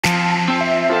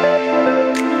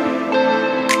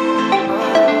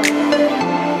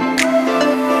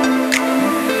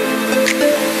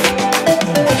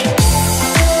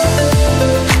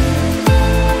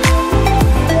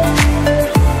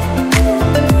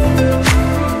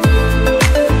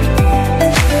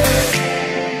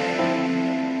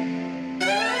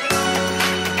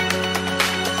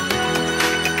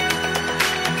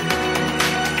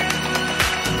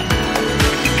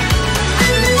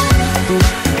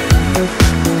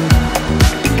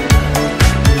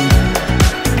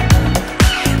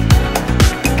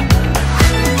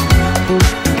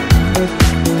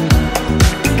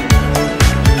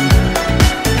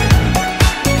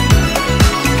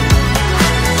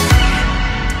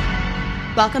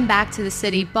Welcome back to the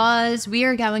City Buzz. We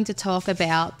are going to talk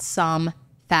about some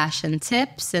fashion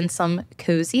tips and some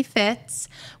cozy fits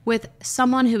with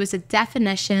someone who is a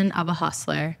definition of a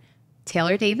hustler,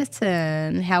 Taylor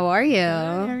Davidson. How are you?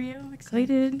 How are you?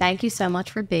 Excited. Thank you so much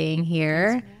for being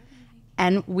here.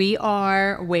 And we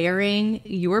are wearing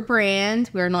your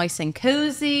brand. We're nice and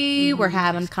cozy. We're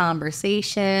having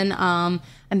conversation. I'm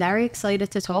very excited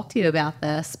to talk to you about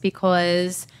this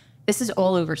because this is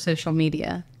all over social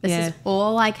media. This is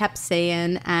all I kept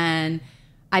saying. And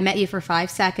I met you for 5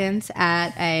 seconds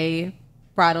at a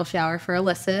bridal shower for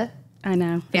Alyssa. I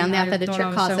know. Found out that it's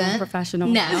your cousin. So professional.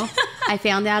 No, I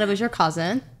found out it was your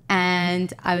cousin.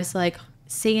 And I was like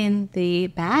seeing the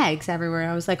bags everywhere.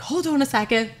 I was like, hold on a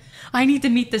second. I need to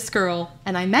meet this girl.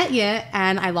 And I met you,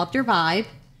 and I loved your vibe,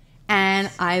 and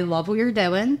I love what you're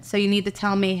doing. So you need to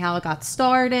tell me how it got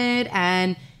started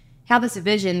and how this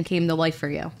vision came to life for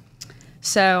you.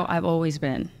 So I've always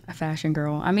been a fashion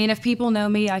girl. I mean, if people know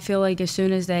me, I feel like as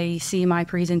soon as they see my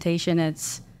presentation,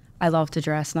 I love to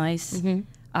dress nice. Mm-hmm.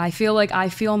 I feel like I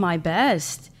feel my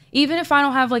best. Even if I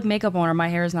don't have like makeup on or my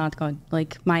hair is not good,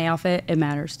 like my outfit, it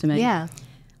matters to me. Yeah.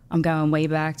 I'm going way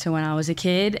back to when I was a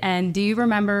kid. And do you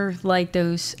remember like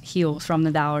those heels from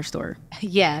the dollar store?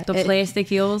 Yeah. The plastic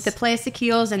heels? The plastic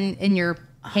heels, and your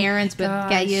parents would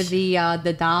get you the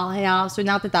dollhouse, or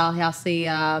not the dollhouse,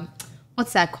 the,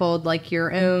 what's that called? Like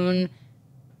your own,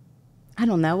 I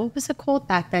don't know, what was it called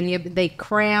back then? They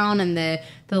crown and the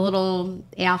little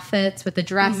outfits with the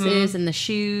dresses and the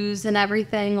shoes and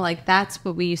everything. Like that's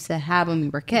what we used to have when we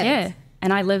were kids. Yeah.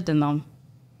 And I lived in them.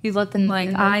 You lived in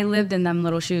I lived in them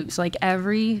little shoes. Like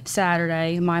every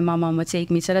Saturday, my mom would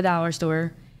take me to the dollar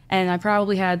store, and I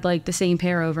probably had like the same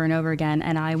pair over and over again,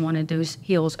 and I wanted those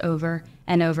heels over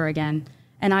and over again,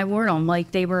 and I wore them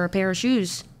like they were a pair of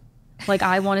shoes. Like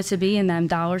I wanted to be in them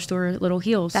dollar store little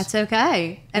heels. That's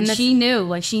okay. And she knew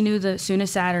that as soon as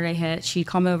Saturday hit, she'd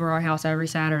come over our house every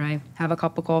Saturday, have a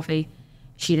cup of coffee.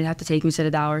 She didn't have to take me to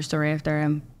the dollar store after,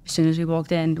 and as soon as we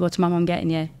walked in, what's my mom getting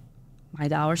you? My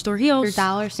dollar store heels. Your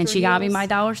dollar store And she got me my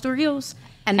dollar store heels.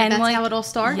 And that's like, how it all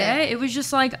started. Yeah, it was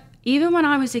just like, even when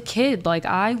I was a kid, like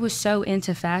I was so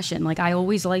into fashion. Like I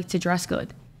always liked to dress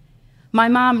good. My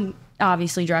mom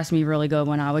obviously dressed me really good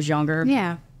when I was younger.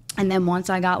 Yeah. And then once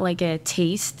I got like a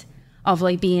taste of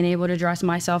like being able to dress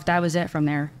myself, that was it from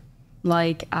there.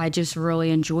 Like I just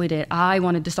really enjoyed it. I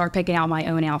wanted to start picking out my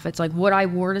own outfits. Like what I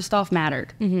wore to stuff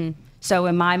mattered. Mm-hmm. So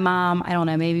when my mom, I don't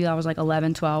know, maybe I was like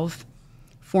 11, 12,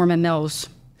 Foreman Mills,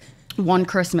 one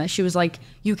Christmas, she was like,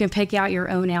 you can pick out your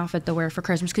own outfit to wear for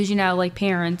Christmas. Because, you know, like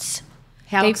parents.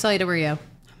 How excited were you? Oh,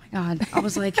 my God. I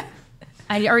was like,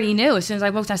 I already knew. As soon as I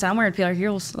walked, I said, I'm wearing a pair of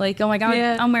heels. Like, oh, my God,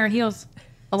 I'm wearing heels.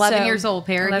 11 years old,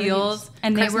 pair of heels.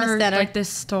 And Christmas they were dinner. like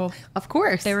this tall. Of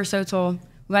course. They were so tall.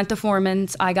 We went to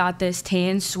Foreman's. I got this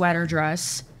tan sweater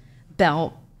dress,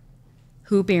 belt,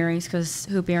 hoop earrings, because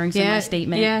hoop earrings are my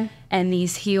statement. Yeah. And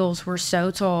these heels were so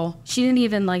tall. She didn't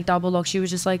even like double look. She was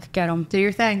just like, get them. Do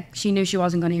your thing. She knew she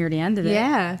wasn't going to hear the end of it.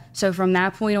 Yeah. So from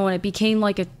that point on, it became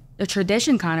like a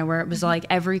tradition kind of where it was like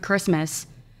every Christmas,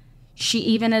 she,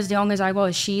 even as young as I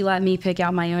was, she let me pick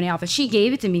out my own outfit. She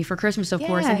gave it to me for Christmas, of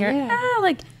course. And here,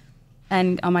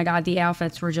 and oh my God, the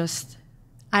outfits were just.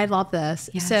 I love this.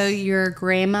 Yes. So your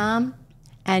grandmom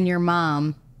and your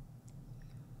mom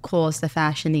calls the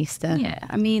fashionista. Yeah,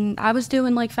 I mean, I was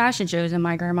doing like fashion shows in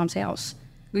my grandmom's house.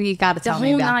 You got to tell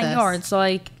me about the whole 9 this. yards.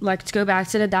 Like, let's go back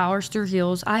to the dollar store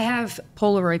heels. I have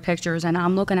Polaroid pictures, and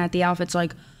I'm looking at the outfits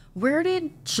like, where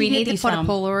did she get these from? We need to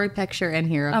put a Polaroid picture in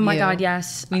here of Oh my you. God,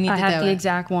 yes. We need to I have the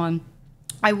exact one.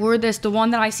 I wore this, the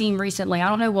one that I seen recently. I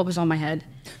don't know what was on my head.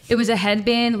 It was a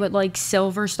headband with like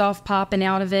silver stuff popping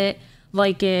out of it,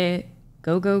 like a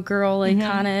go-go girl, like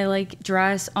kind of like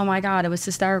dress. Oh my God, it was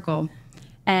hysterical.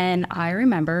 And I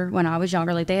remember when I was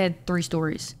younger, like they had 3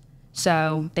 stories.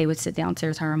 So they would sit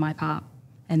downstairs, her and my pop.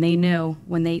 And they knew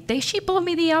when she bought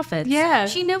me the outfits. Yeah.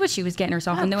 She knew what she was getting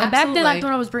herself into. And back then I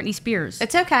thought I was Britney Spears.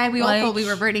 It's okay. We all thought we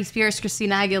were Britney Spears,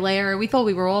 Christina Aguilera. We thought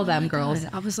we were all them girls.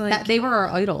 God. I was like. They were our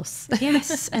idols.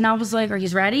 Yes. And I was like, are you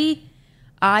ready?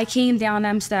 I came down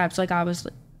them steps like I was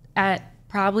at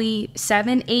probably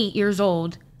 7, 8 years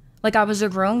old. Like I was a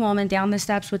grown woman down the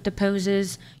steps with the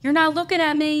poses. You're not looking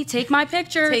at me. Take my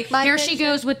picture. Here she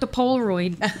goes with the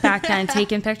Polaroid back then,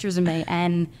 taking pictures of me.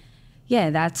 And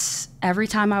yeah, that's every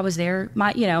time I was there.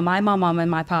 My mom and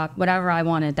my pop, whatever I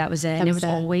wanted, that was it. And it was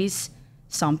always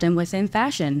something within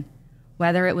fashion,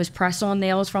 whether it was press-on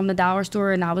nails from the dollar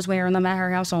store and I was wearing them at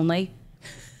her house only,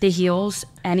 the heels,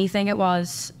 anything it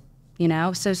was,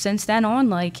 So since then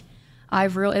on, like.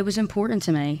 It was important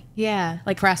to me. Yeah.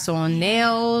 Like press on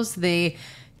nails, the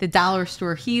dollar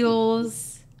store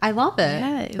heels. I love it.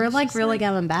 Yeah, it We're was like just really like-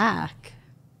 going back.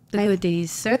 The good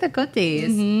days. They're the good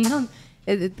days. I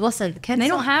don't. Listen, kids. They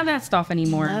don't have that stuff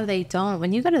anymore. No, they don't.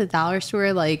 When you go to the dollar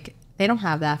store, like they don't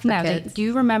have that for kids. Do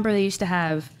you remember they used to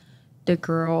have the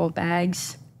girl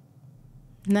bags?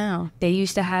 No. They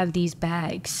used to have these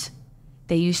bags.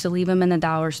 They used to leave them in the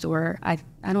dollar store. I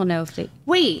don't know if they...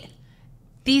 Wait.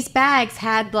 These bags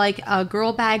had like a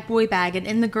girl bag, boy bag, and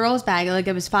in the girl's bag, like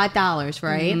it was $5,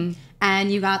 right?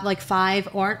 And you got like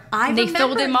 5 or They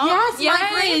filled them up? Yes, Yes.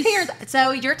 my grandparents.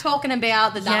 So you're talking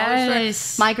about the dollar Yes.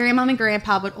 store. My grandma and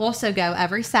grandpa would also go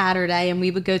every Saturday, and we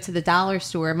would go to the dollar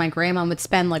store. My grandma would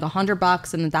spend like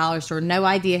 $100 in the dollar store. No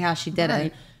idea how she did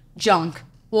it. Junk,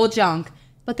 all junk.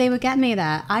 But they would get me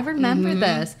that. I remember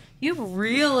this. You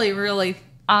really, really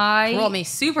brought me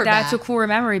super That's back. a core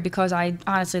memory because I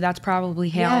honestly, that's probably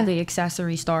how Yeah. the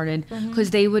accessory started.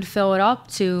 Because they would fill it up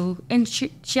to, and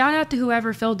shout out to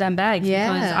whoever filled them bags.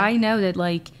 Yeah. Because I know that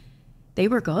like they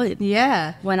were good.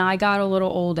 Yeah. When I got a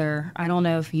little older, I don't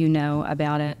know if you know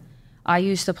about it. I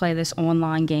used to play this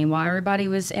online game while everybody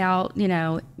was out, you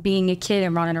know, being a kid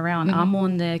and running around. I'm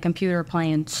on the computer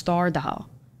playing Star Doll.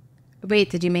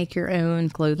 Wait, did you make your own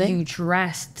clothing? You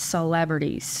dressed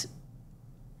celebrities.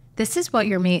 This is what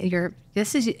you're made.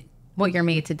 This is what you're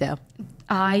made to do.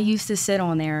 I used to sit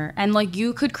on there and like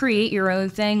you could create your own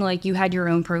thing. Like you had your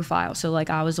own profile. So like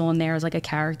I was on there as like a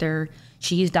character.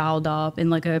 She's dolled up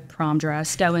in like a prom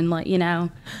dress going like, you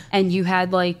know, and you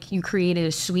had like, you created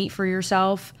a suite for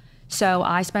yourself. So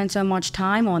I spent so much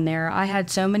time on there. I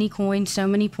had so many coins, so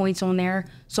many points on there.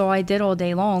 So all I did all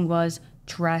day long was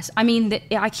dress. I mean,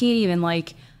 I can't even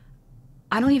like,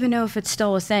 I don't even know if it's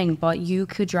still a thing, but you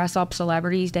could dress up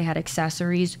celebrities. They had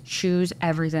accessories, shoes,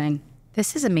 everything.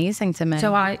 This is amazing to me.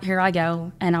 So here I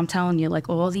go, and I'm telling you, like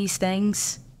all these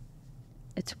things,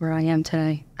 it's where I am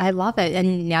today. I love it.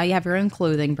 And now you have your own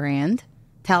clothing brand.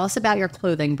 Tell us about your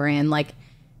clothing brand, like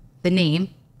the name.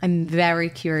 I'm very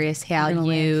curious how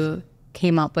you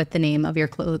came up with the name of your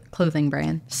clothing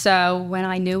brand. So when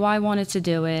I knew I wanted to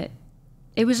do it,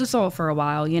 it was a thought for a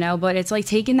while, you know, but it's like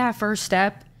taking that first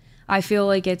step. I feel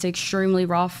like it's extremely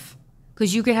rough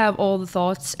because you could have all the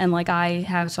thoughts and like I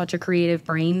have such a creative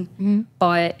brain,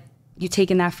 but you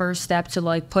taking that first step to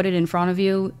like put it in front of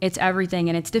you, it's everything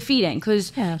and it's defeating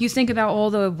because you think about all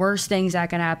the worst things that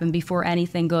can happen before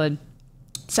anything good.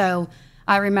 So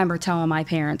I remember telling my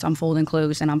parents I'm folding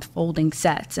clothes and I'm folding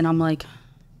sets and I'm like,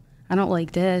 I don't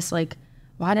like this. Like,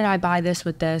 why did I buy this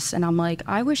with this? And I'm like,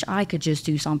 I wish I could just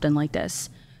do something like this.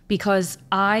 Because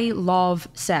I love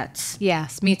sets.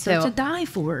 Yes, me too. To die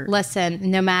for. Listen,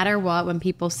 no matter what, when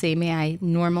people see me, I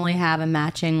normally have a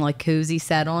matching like cozy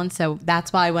set on. So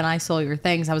that's why when I saw your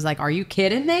things, I was like, are you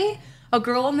kidding me? A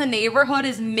girl in the neighborhood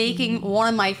is making one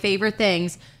of my favorite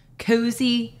things,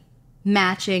 cozy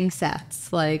matching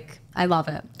sets. Like, I love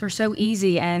it. They're so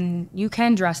easy and you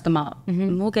can dress them up.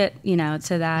 And we'll get, you know,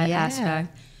 to that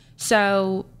aspect.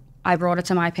 So I brought it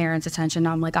to my parents' attention.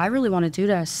 I'm like, I really want to do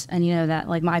this. And you know that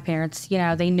like my parents, you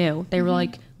know, they knew. They were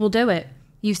like, we'll do it.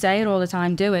 You say it all the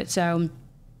time, do it. So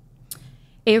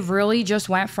it really just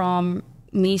went from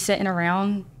me sitting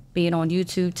around being on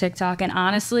YouTube, TikTok. And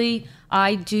honestly,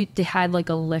 I had like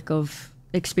a lick of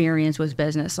experience with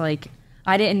business. Like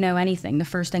I didn't know anything, the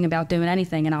first thing about doing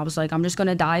anything. And I was like, I'm just going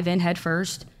to dive in head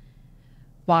first,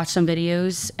 watch some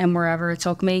videos and wherever it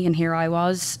took me. And here I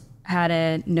was. Had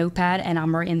a notepad and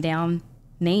I'm writing down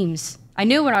names. I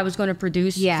knew what I was going to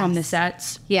produce from the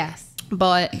sets. Yes.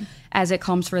 But as it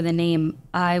comes for the name,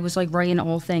 I was like writing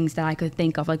all things that I could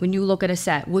think of. Like when you look at a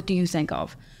set, what do you think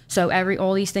of? So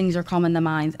all these things are coming to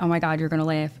mind. Oh my God, you're going to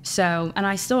laugh. So, and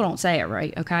I still don't say it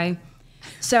right. Okay.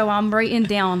 So I'm writing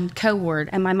down Co-Ord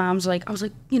and my mom's like, I was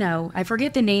like, you know, I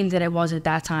forget the name that it was at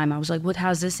that time. I was like,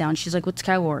 how's this sound? She's like, what's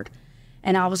Co-Ord?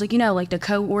 And I was like, you know, like the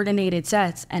coordinated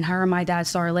sets. And her and my dad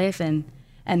started laughing.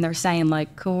 And they're saying,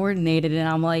 like, coordinated. And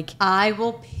I'm like, I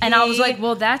will pay. And I was like,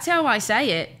 well, that's how I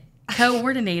say it.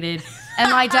 Coordinated.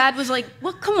 And my dad was like,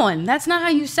 well, come on. That's not how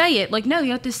you say it. Like, no,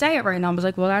 you have to say it right. And I was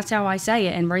like, well, that's how I say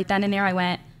it. And right then and there I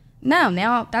went, no,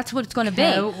 now that's what it's going to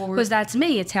be. Because that's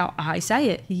me. It's how I say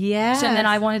it. Yeah. So then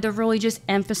I wanted to really just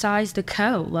emphasize the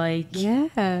co. Like,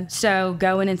 yeah. So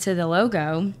going into the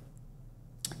logo,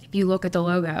 if you look at the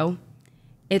logo,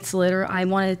 it's literally, I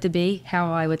wanted it to be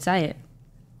how I would say it.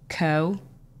 Co,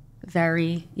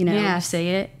 very, you know,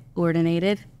 say it,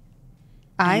 ordinated.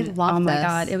 I love this. Oh my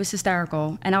God, it was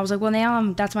hysterical. And I was like, well,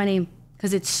 now that's my name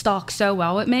because it stuck so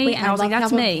well with me. Wait, and I was like,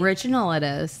 that's how me. Original it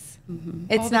is.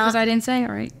 It's not because I didn't say it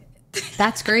right.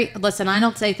 That's great. Listen, I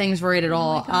don't say things right at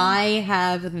all. I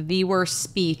have the worst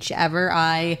speech ever.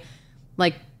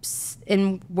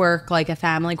 in work, like a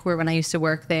family court, when I used to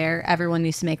work there, everyone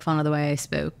used to make fun of the way I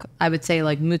spoke. I would say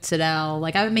like mozzarella,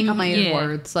 like I would make up my own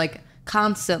words, like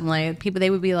constantly. People, they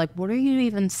would be like, "What are you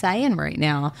even saying right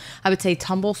now?" I would say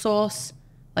tumble sauce,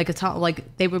 like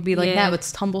like they would be like, "No,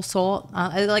 it's tumble salt."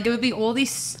 Like it would be all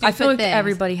these stupid I feel like things.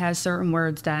 everybody has certain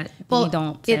words that we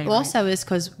don't say. It also is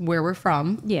because where we're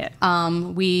from. Yeah.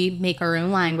 We make our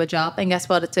own language up, and guess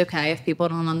what? It's okay if people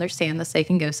don't understand this; they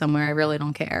can go somewhere. I really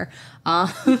don't care.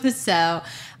 So,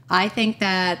 I think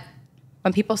that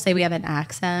when people say we have an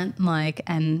accent, like,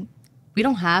 and we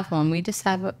don't have one, we just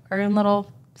have our own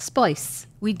little spice.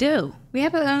 We do. We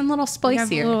have our own little spice We have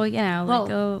here. a little, you know, like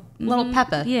a Little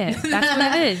pepper. Yeah, that's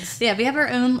what it is. Yeah, we have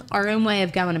our own way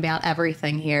of going about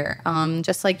everything here.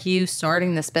 Just like you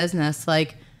starting this business,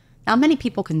 like not many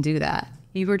people can do that.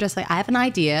 You were just like, I have an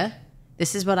idea.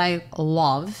 This is what I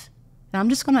love, and I'm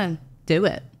just gonna do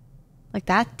it. Like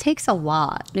that takes a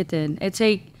lot. It did.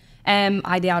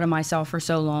 I doubted myself for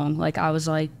so long. Like I was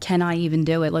like, can I even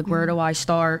do it? Like where do I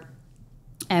start?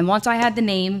 And once I had the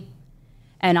name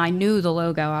and I knew the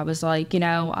logo, I was like, you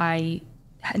know, I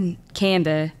had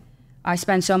Canva. I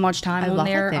spent so much time on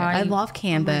there. I love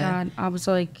Canva. Oh my God. I was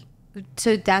like,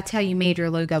 so that's how you made your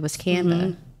logo, was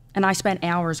Canva. and I spent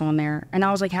hours on there. And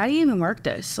I was like, how do you even work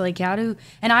this? Like and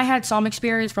I had some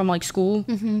experience from like school,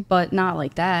 but not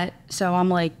like that. So I'm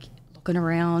like looking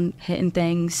around, hitting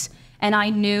things. And I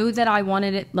knew that I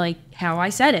wanted it like how I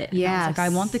said it. Yeah. I was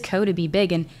like, I want the co to be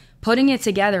big, and putting it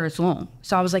together is long.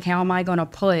 So I was like, how am I going to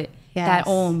put that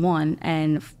all in one?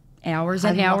 And hours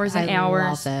and hours and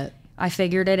hours. Love it. I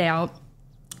figured it out.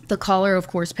 The color, of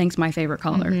course, pink's my favorite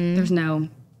color.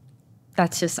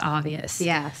 That's just obvious.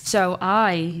 Yes. So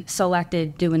I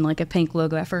selected doing like a pink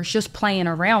logo at first, just playing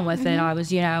around with it. I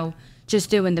was, you know, just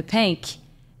doing the pink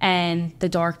and the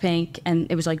dark pink, and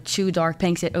it was like two dark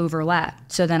pinks that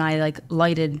overlapped. So then I like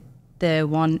lighted the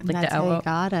one, like That's the how elbow, you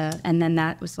got it. and then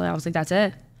I was like, that's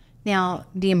it. Now,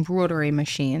 the embroidery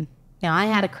machine. Now, I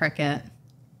had a Cricut.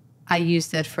 I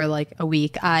used it for like a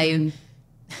week.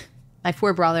 My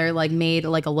poor brother like made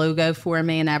like a logo for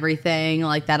me and everything,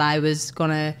 like that I was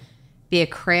going to be a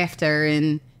crafter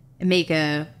and make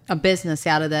a business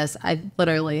out of this. I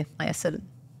literally lasted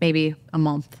maybe a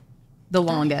month, the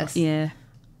longest. Yeah.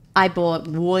 I bought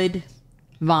wood,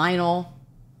 vinyl,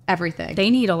 everything. They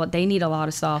need a lot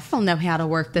of stuff. I don't know how to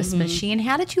work this machine.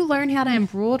 How did you learn how to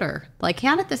embroider? Like,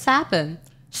 how did this happen?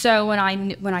 So when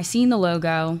I seen the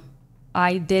logo,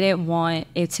 I didn't want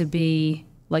it to be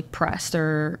like pressed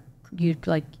or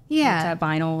that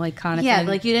vinyl like kind of thing. Yeah,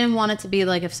 like you didn't want it to be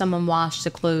like if someone washed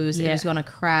the clothes, it was going to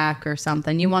crack or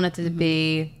something. You want it to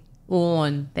be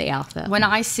on the outfit. When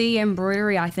I see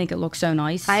embroidery, I think it looks so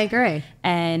nice. I agree.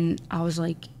 And I was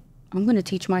like, I'm going to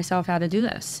teach myself how to do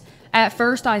this. At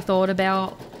first, I thought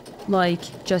about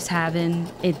like just having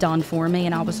it done for me,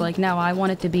 and I was like, no, I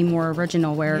want it to be more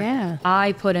original, where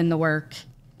I put in the work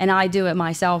and I do it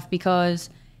myself, because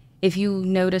if you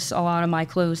notice a lot of my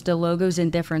clothes, the logo's in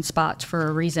different spots for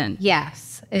a reason.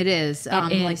 Yes, it is.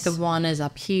 Like the one is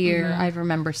up here. I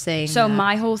remember saying so that.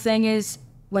 My whole thing is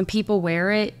when people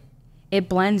wear it, it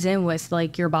blends in with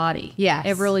like your body. Yes.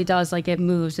 It really does. Like it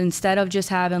moves, instead of just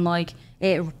having like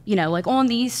it, you know, like on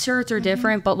these shirts are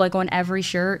different, but like on every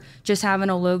shirt, just having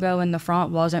a logo in the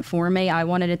front wasn't for me. I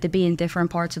wanted it to be in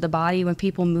different parts of the body when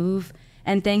people move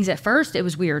and things. At first it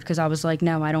was weird because I was like,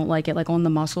 no, I don't like it. Like on the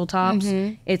muscle tops,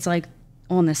 it's like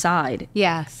on the side.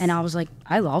 Yes. And I was like,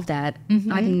 I love that.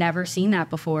 I've never seen that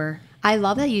before. I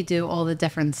love that you do all the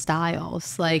different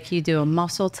styles. Like you do a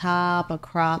muscle top, a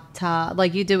crop top,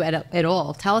 like you do it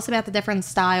all. Tell us about the different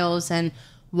styles and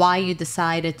why you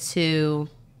decided to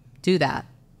do that.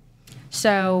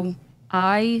 So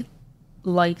I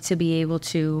like to be able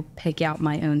to pick out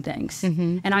my own things.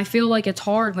 And I feel like it's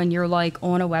hard when you're like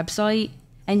on a website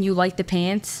and you like the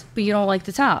pants, but you don't like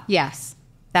the top. Yes,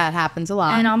 that happens a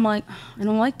lot. And I'm like, I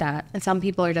don't like that. And some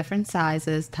people are different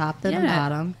sizes, top and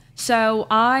bottom. So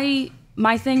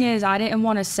my thing is, I didn't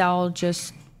want to sell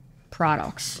just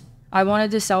products. I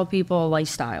wanted to sell people a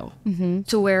lifestyle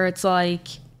to where it's like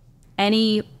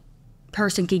any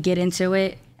person could get into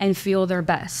it and feel their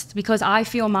best, because I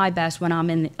feel my best when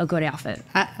I'm in a good outfit.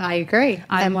 I agree.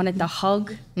 I wanted to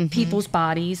hug people's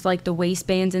bodies, like the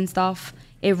waistbands and stuff.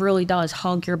 It really does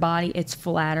hug your body. It's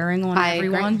flattering on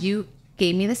everyone. Agree. You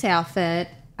gave me this outfit.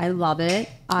 I love it.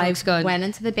 I went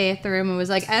into the bathroom and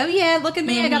was like, oh yeah, look at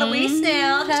me. I got a waist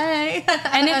now. Hey.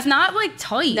 And it's not like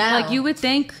tight. No. Like you would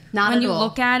think when you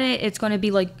look at it, it's going to be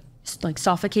like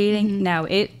suffocating. No,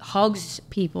 it hugs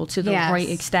people to the right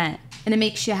extent. And it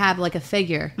makes you have like a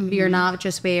figure. You're not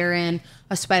just wearing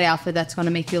a sweat outfit that's going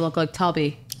to make you look like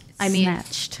Tubby. I mean,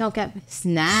 Snatched. don't get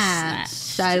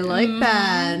snatched. I like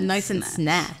that. Nice and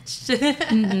snatched.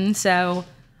 So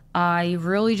I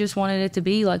really just wanted it to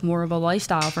be like more of a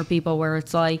lifestyle for people where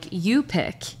it's like you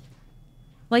pick.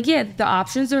 Like, yeah, the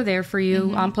options are there for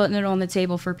you. I'm putting it on the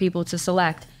table for people to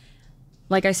select.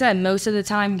 Like I said, most of the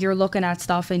time you're looking at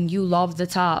stuff and you love the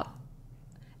top.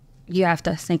 You have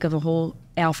to think of a whole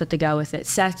outfit to go with it.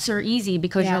 Sets are easy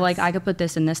because you're like, I could put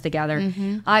this and this together.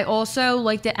 I also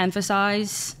like to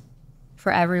emphasize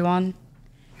for everyone,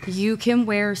 you can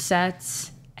wear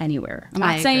sets anywhere. I'm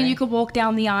not saying you could walk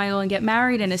down the aisle and get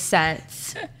married in a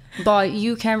set, but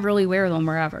you can really wear them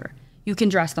wherever. You can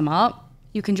dress them up,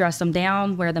 you can dress them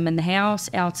down, wear them in the house,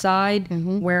 outside,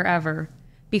 wherever.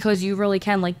 Because you really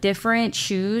can, like different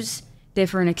shoes,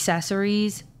 different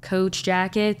accessories, Coach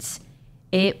jackets,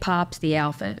 it pops the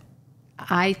outfit.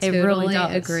 I totally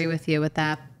agree with you with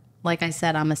that. Like I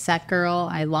said, I'm a set girl.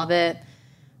 I love it.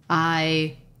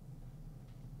 I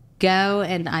go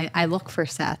and I look for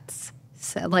sets.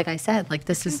 So, like I said, like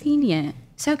this is Convenient.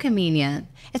 so convenient.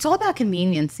 It's all about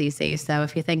convenience these days, though,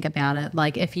 if you think about it.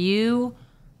 Like if you're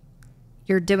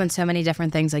doing so many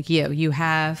different things, like you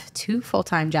have 2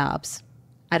 full-time jobs.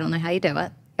 I don't know how you do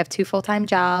it. You have 2 full-time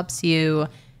jobs. You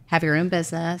have your own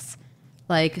business.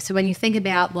 Like, so when you think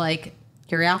about like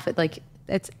your outfit, like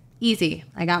it's easy.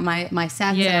 I got my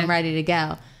sets and I'm ready to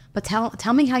go. But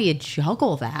tell me how you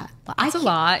juggle that. It's a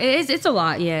lot. It's a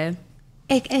lot, yeah.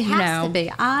 It has to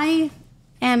be. I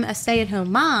am a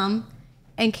stay-at-home mom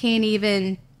and can't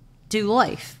even do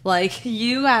life. Like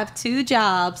you have 2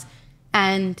 jobs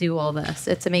and do all this.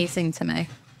 It's amazing to me.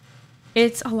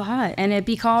 It's a lot, and it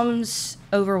becomes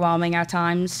overwhelming at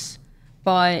times,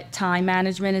 but time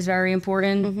management is very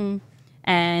important.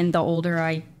 And the older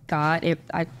I got, it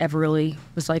really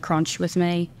was like crunch with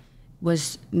me,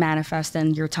 was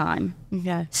manifesting your time.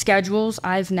 Schedules,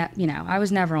 I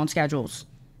was never on schedules.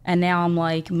 And now I'm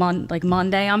like,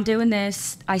 Monday I'm doing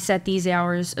this. I set these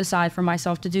hours aside for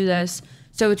myself to do this.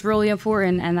 So it's really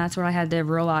important, and that's what I had to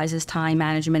realize is time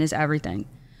management is everything.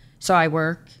 So I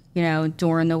work,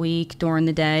 during the week, during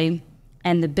the day,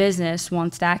 and the business,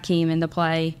 once that came into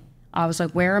play, I was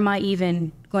like, where am I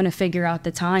even going to figure out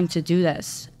the time to do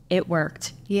this? It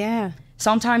worked. Yeah.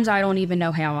 Sometimes I don't even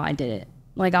know how I did it.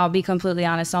 Like, I'll be completely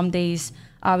honest. Some days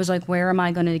I was like, where am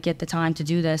I going to get the time to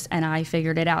do this? And I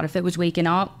figured it out. If it was waking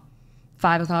up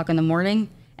 5 o'clock in the morning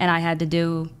and I had to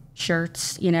do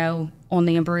shirts, on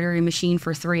the embroidery machine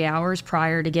for 3 hours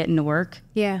prior to getting to work.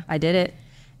 Yeah. I did it.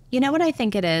 You know what I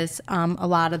think it is? A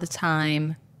lot of the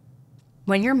time,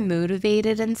 when you're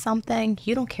motivated in something,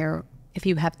 you don't care if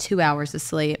you have 2 hours of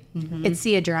sleep. It's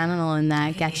the adrenaline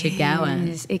that gets you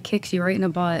going. It kicks you right in the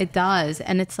butt. It does.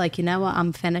 And it's like, you know what?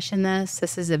 I'm finishing this.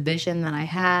 This is a vision that I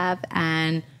have,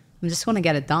 and I'm just going to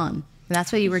get it done. And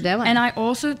that's what you were doing. And I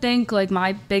also think, like,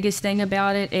 my biggest thing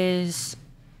about it is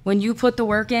when you put the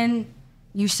work in,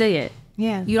 you see it.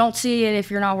 Yeah. You don't see it if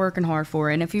you're not working hard for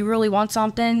it. And if you really want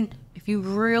something, if you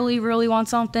really, really want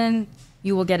something,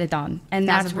 you will get it done. And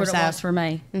that's what it was for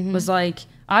me. Was like,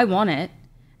 I want it.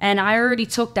 And I already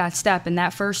took that step. And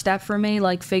that first step for me,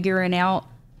 like figuring out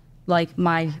like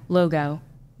my logo,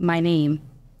 my name,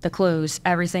 the clothes,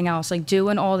 everything else, like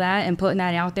doing all that and putting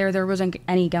that out there wasn't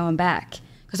any going back.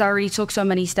 Because I already took so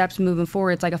many steps moving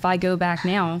forward. It's like, if I go back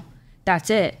now, that's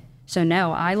it. So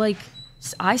no, I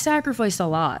sacrificed a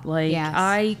lot. Like,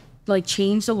 I like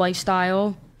changed the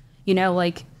lifestyle,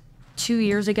 like 2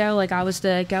 years ago, like I was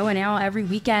going out every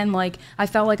weekend. Like I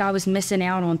felt like I was missing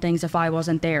out on things if I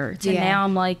wasn't there. So now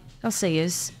I'm like, I'll see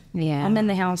is. Yeah. I'm in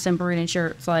the house embroidering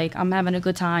shirts. Like I'm having a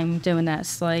good time doing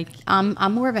this. Like I'm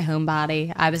more of a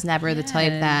homebody. I was never the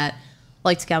type that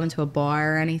liked to go into a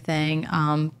bar or anything.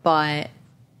 But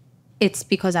it's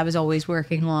because I was always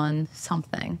working on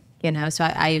something, so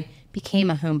I became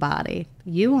a homebody.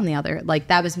 You on the other, like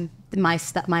that was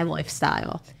my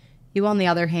lifestyle. You on the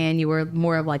other hand, you were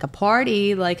more of like a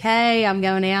party, like, hey, I'm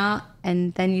going out,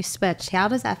 and then you switched. How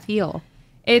does that feel?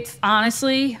 It's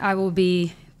honestly, I will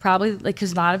be probably like,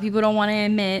 because a lot of people don't want to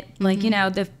admit, like,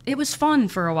 it was fun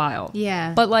for a while.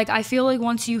 Yeah. But like, I feel like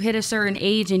once you hit a certain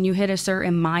age and you hit a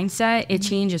certain mindset, it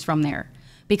changes from there.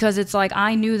 Because it's like,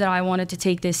 I knew that I wanted to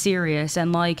take this serious.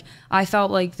 And like, I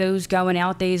felt like those going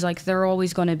out days, like they're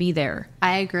always going to be there.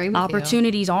 I agree with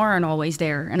Opportunities aren't always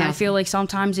there. And I feel like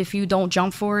sometimes if you don't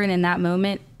jump for it in that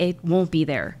moment, it won't be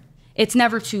there. It's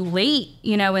never too late,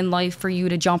 in life for you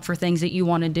to jump for things that you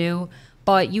want to do.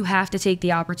 But you have to take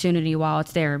the opportunity while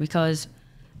it's there, because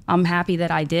I'm happy that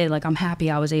I did. Like, I'm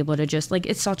happy I was able to just, like,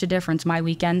 it's such a difference. My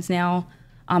weekends now,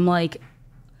 I'm like,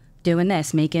 doing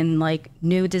this, making like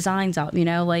new designs up, you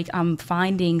know, like I'm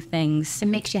finding things. It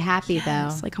makes you happy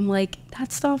though. Like I'm like,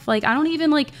 that stuff, like I don't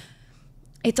even like,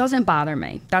 it doesn't bother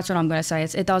me. That's what I'm going to say.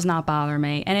 It does not bother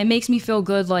me. And it makes me feel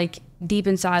good, like deep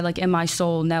inside, like in my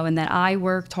soul, knowing that I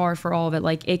worked hard for all of it.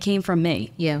 Like it came from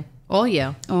me. You. All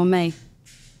you. All me.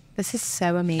 This is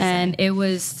so amazing. And it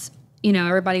was, you know,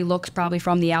 everybody looks probably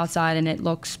from the outside and it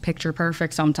looks picture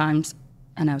perfect sometimes.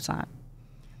 I know it's not.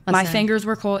 My fingers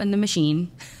were caught in the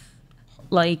machine.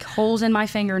 Like holes in my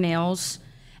fingernails,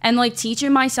 and like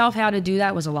teaching myself how to do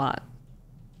that was a lot.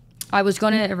 I was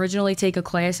going to originally take a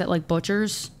class at like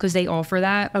Butcher's because they offer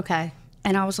that. Okay.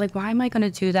 And I was like, why am I going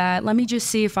to do that? Let me just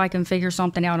see if I can figure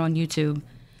something out on YouTube.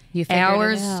 You figured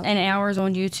hours it out. and hours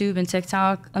on YouTube and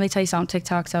TikTok. Let me tell you something,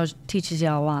 TikTok teaches you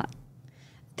a lot.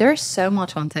 There's so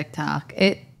much on TikTok.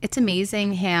 It's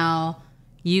amazing how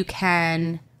you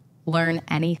can learn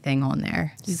anything on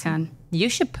there. You can. You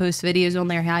should post videos on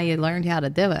there how you learned how to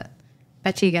do it.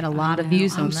 Bet you get a lot of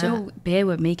views on that. I'm so bad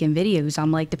with making videos.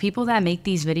 I'm like, the people that make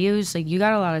these videos, like, you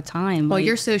got a lot of time. Well, like,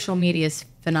 your social media is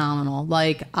phenomenal.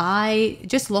 Like,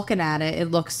 just looking at it,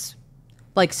 it looks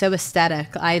like so aesthetic.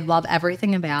 I love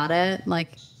everything about it. Like,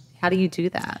 how do you do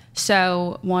that?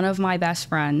 So one of my best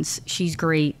friends, she's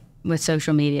great with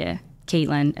social media.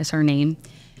 Caitlin is her name.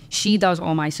 She does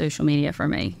all my social media for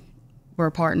me.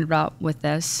 We're partnered up with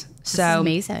this. This is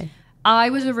amazing.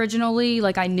 I was originally,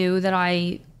 like, I knew that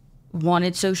I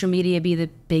wanted social media to be the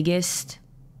biggest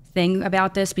thing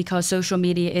about this because social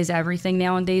media is everything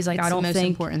nowadays. Like, It's I don't the most think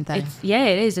important thing. Yeah,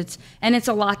 it is. It's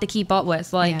a lot to keep up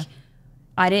with. Like, Yeah.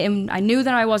 I knew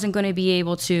that I wasn't going to be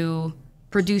able to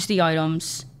produce the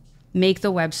items, make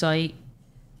the website,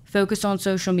 focus on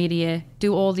social media,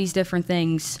 do all these different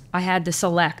things. I had to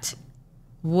select,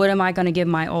 what am I going to give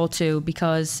my all to?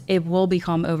 Because it will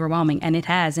become overwhelming, and it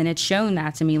has, and it's shown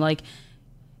that to me. Like,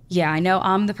 yeah, I know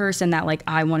I'm the person that, like,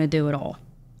 I want to do it all.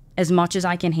 As much as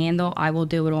I can handle, I will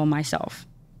do it all myself.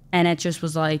 And it just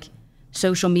was like,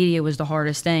 social media was the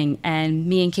hardest thing. And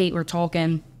me and Kate were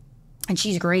talking, and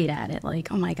she's great at it.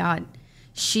 Like, oh my God.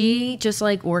 She just,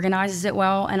 like, organizes it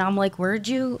well. And I'm like, where did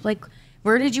you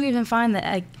even find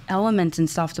the elements and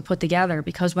stuff to put together?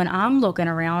 Because when I'm looking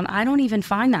around, I don't even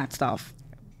find that stuff.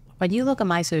 When you look at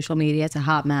my social media, it's a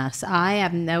hot mess. I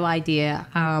have no idea.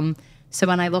 So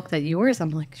when I looked at yours,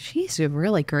 I'm like, she's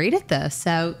really great at this.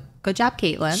 So good job,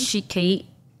 Caitlin. Kate,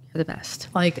 you're the best.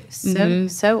 Like,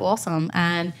 so awesome.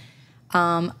 And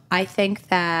I think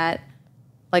that,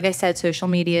 like I said, social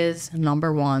media is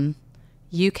number one.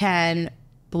 You can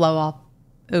blow up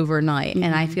overnight.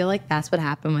 And I feel like that's what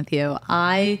happened with you.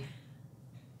 I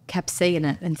kept saying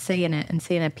it and saying it and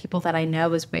saying it. People that I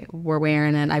know were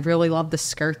wearing it. I really love the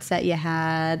skirts that you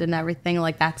had and everything.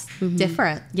 Like, that's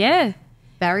different. Yeah.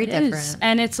 Very different. Is.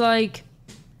 And it's like,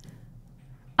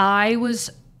 I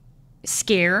was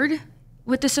scared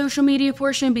with the social media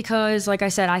portion because, like I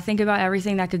said, I think about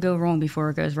everything that could go wrong before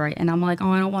it goes right. And I'm like,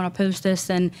 oh, I don't want to post this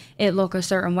and it look a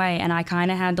certain way. And I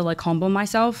kind of had to, like, humble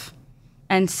myself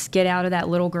and get out of that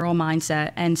little girl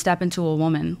mindset and step into a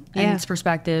woman and its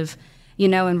perspective, you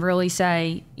know, and really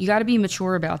say, you got to be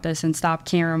mature about this and stop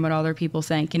caring what other people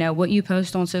think. You know, what you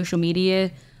post on social media,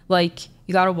 like,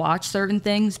 you got to watch certain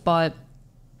things, but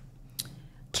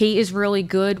Kate is really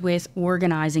good with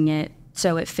organizing it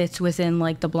so it fits within,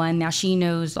 like, the blend. Now she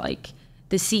knows, like,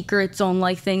 the secrets on,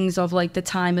 like, things of, like, the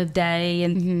time of day,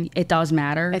 and it does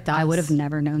matter. It does. I would have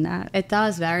never known that. It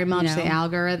does very much. You know? The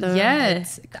algorithm. Yeah.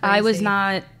 I was crazy.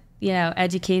 not, you know,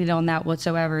 educated on that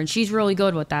whatsoever, and she's really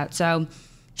good with that. So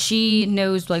she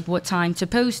knows, like, what time to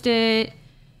post it.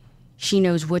 She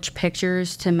knows which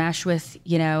pictures to mesh with,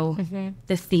 you know,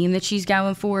 the theme that she's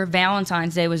going for.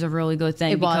 Valentine's Day was a really good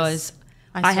thing because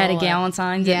I had a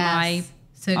Galentine's at my,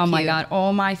 so my cute. God,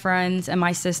 all my friends and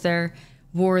my sister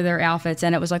wore their outfits,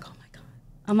 and it was like, oh my God.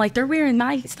 I'm like, they're wearing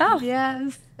my stuff.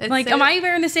 Yes. Like, am I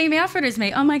wearing the same outfit as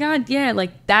me? Oh my God, yeah.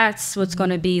 Like, that's what's going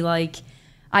to be, like,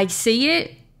 I see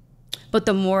it, but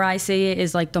the more I see it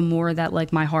is, like, the more that,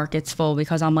 like, my heart gets full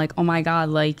because I'm like, oh my God,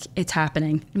 like, it's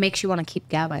happening. It makes you want to keep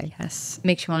going. Yes. It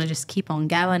makes you want to just keep on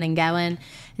going and going.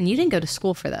 And you didn't go to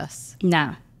school for this.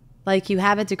 Nah. Like, you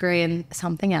have a degree in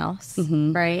something else,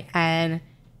 right? And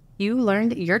you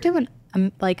learned, you're doing,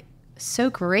 like, so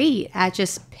great at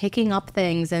just picking up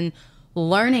things and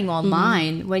learning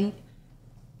online when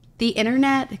the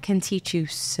internet can teach you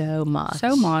so much.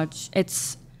 So much.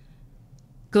 It's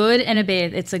good and a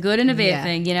bad. It's a good and a bad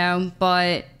thing, you know,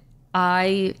 but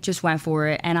I just went for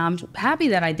it, and I'm happy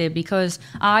that I did because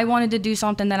I wanted to do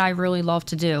something that I really love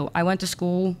to do. I went to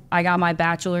school. I got my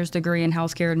bachelor's degree in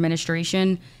healthcare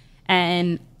administration,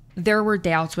 and there were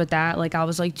doubts with that. Like, I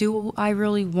was like, do I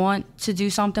really want to do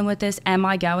something with this? Am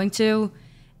I going to?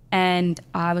 And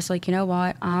I was like, you know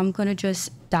what? I'm going to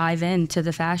just dive into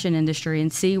the fashion industry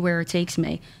and see where it takes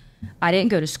me. I didn't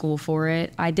go to school for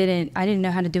it. I didn't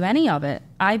know how to do any of it.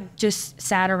 I just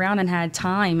sat around and had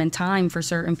time for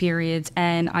certain periods,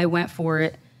 and I went for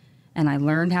it, and I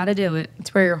learned how to do it.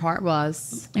 It's where your heart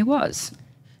was. It was.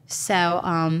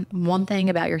 So one thing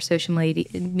about your social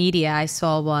media I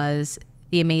saw was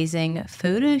the amazing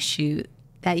photo shoot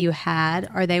that you had.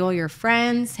 Are they all your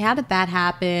friends? How did that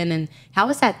happen? And how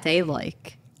was that day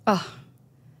like? Oh,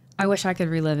 I wish I could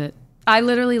relive it. I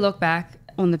literally look back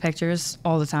on the pictures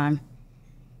all the time.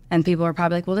 And people are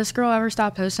probably like, will this girl ever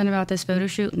stop posting about this photo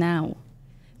shoot? No.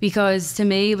 Because to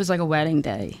me, it was like a wedding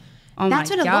day. Oh That's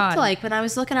my what God. it looked like. When I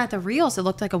was looking at the reels, it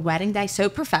looked like a wedding day. So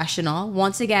professional.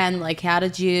 Once again, like, how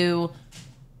did you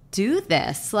do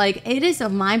this? Like, it is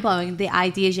mind-blowing, the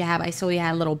ideas you have. I saw you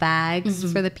had little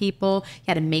bags for the people. You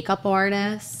had a makeup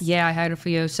artist. Yeah, I had it for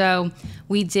you. So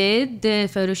we did the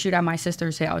photo shoot at my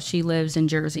sister's house. She lives in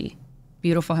Jersey.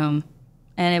 Beautiful home.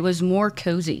 And it was more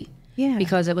cozy. Yeah.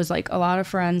 Because it was like a lot of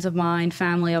friends of mine,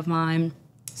 family of mine.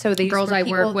 So these girls were I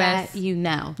work people that with. you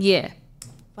know. Yeah.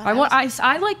 Wow,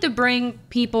 I like to bring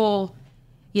people,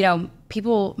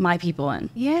 my people in.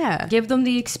 Yeah. Give them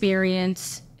the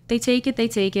experience. They take it.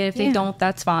 If they don't,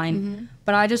 that's fine.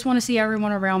 But I just want to see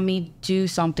everyone around me do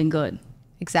something good.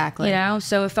 Exactly.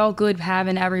 So it felt good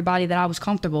having everybody that I was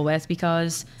comfortable with,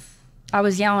 because I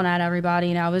was yelling at everybody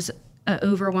and I was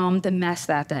overwhelmed and mess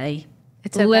that day.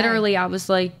 It's okay. Literally, I was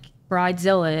like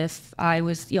bridezilla if I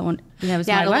was yelling. It was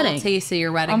my a wedding. little taste of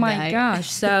your wedding Oh my day. gosh.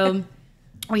 So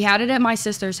we had it at my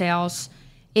sister's house.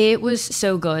 It was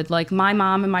so good. Like, my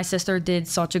mom and my sister did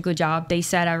such a good job. They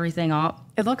set everything up.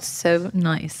 It looked so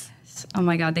nice. Oh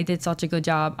my God, they did such a good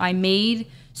job.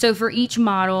 So for each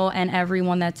model and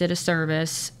everyone that did a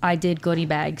service, I did goodie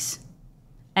bags.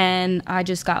 And I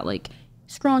just got like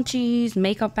scrunchies,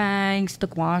 makeup bags, the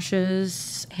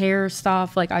gouaches, hair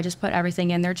stuff. Like, I just put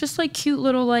everything in there. Just like cute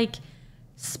little like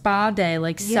spa day,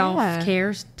 like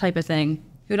self-care type of thing.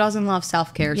 Who doesn't love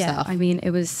self-care stuff? I mean,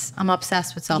 it was... I'm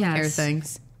obsessed with self-care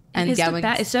things. And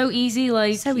it's so easy,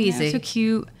 like... So easy. So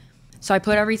cute. So I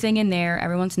put everything in there.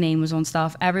 Everyone's name was on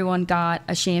stuff. Everyone got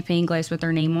a champagne glass with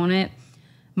their name on it.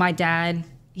 My dad,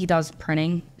 he does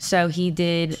printing. So he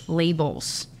did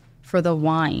labels for the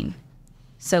wine.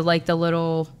 So like the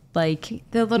little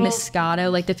Moscato,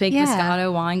 like the fake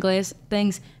Moscato wine glass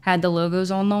things had the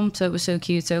logos on them. So it was so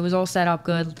cute. So it was all set up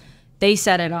good. They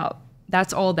set it up.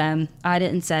 That's all them. I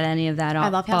didn't set any of that up. I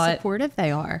love how supportive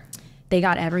they are. They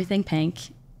got everything pink.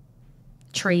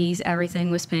 Trays,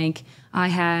 everything was pink. I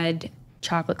had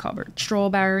chocolate covered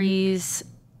strawberries,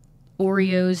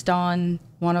 Oreos done.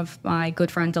 One of my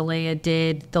good friends, Alea,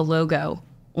 did the logo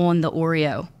on the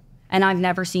Oreo. And I've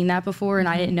never seen that before, and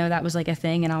I didn't know that was like a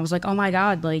thing. And I was like, oh my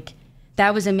God, like,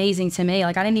 that was amazing to me.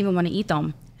 Like, I didn't even want to eat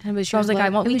them. And so I was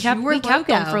like, we kept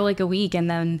them for like a week, and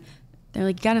then they're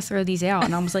like, you got to throw these out.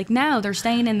 And I was like, no, they're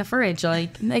staying in the fridge.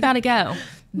 Like, they got to go.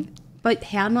 But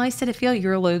how nice did it feel?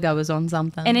 Your logo was on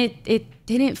something. And it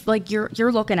didn't, like, you're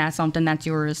looking at something that's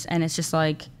yours, and it's just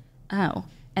like, oh.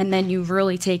 And then you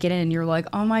really take it in, and you're like,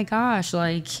 oh my gosh,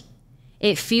 like,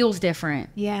 it feels different.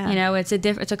 Yeah.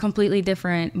 It's a completely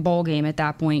different ball game at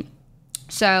that point.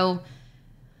 So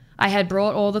I had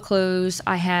brought all the clothes.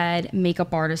 I had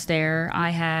makeup artists there. I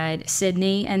had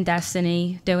Sydney and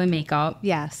Destiny doing makeup.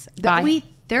 Yes.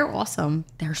 They're awesome.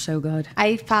 They're so good.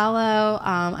 I follow,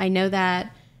 I know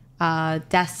that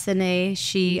Destiny,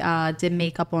 she did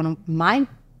makeup on my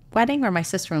wedding or my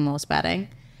sister-in-law's wedding.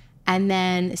 And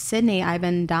then Sydney, I've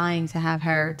been dying to have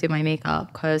her do my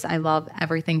makeup because I love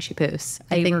everything she posts.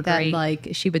 I think that great. Like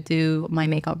she would do my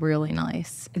makeup really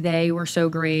nice. They were so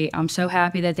great. I'm so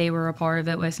happy that they were a part of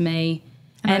it with me.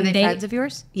 And are they friends of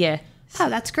yours? Yeah. Oh,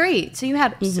 that's great. So you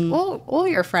had all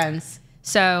your friends.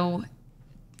 So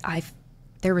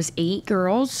there was 8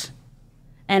 girls.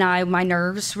 And my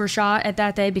nerves were shot at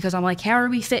that day because I'm like, how are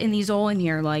we fitting these all in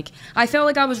here? Like, I felt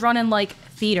like I was running like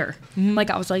theater. Like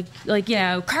I was like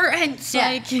curtains,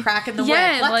 like cracking the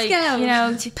whip.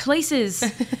 Let's go. Places.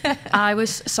 I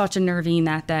was such a nervine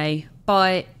that day.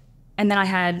 And then I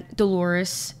had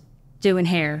Dolores doing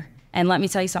hair. And let me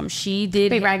tell you something, she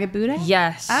did... Big Ragged Buddha?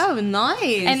 Yes. Oh,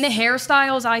 nice. And the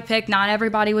hairstyles I picked, not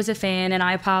everybody was a fan, and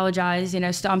I apologize.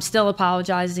 I'm still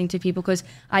apologizing to people because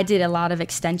I did a lot of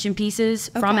extension pieces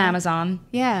from Amazon.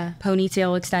 Yeah.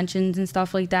 Ponytail extensions and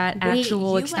stuff like that.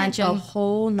 Actual extension. Went the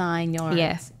whole 9 yards.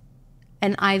 Yeah.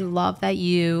 And I love that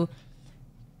you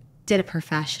did it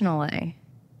professionally.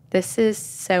 This is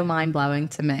so mind-blowing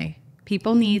to me.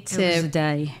 People need It was a to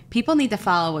day. people need to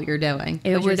follow what you're doing. It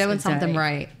Because you're was a doing something day.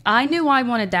 right. I knew I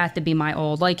wanted that to be my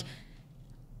old. Like,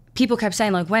 people kept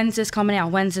saying, like, when's this coming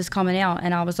out? When's this coming out?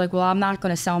 And I was like, well, I'm not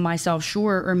going to sell myself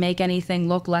short or make anything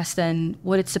look less than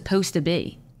what it's supposed to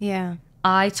be. Yeah.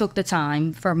 I took the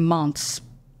time for months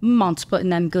putting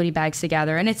them goodie bags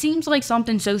together. And it seems like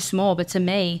something so small, but to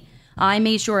me, I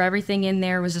made sure everything in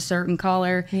there was a certain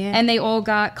color. Yeah. And they all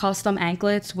got custom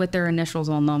anklets with their initials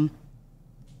on them.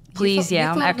 Please, you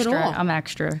yeah, I'm thought of it extra. all. I'm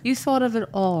extra. You thought of it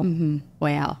all.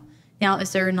 Wow. Now,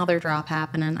 is there another drop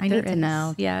happening? I need to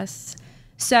know. Yes.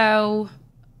 So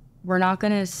we're not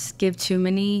going to give too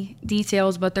many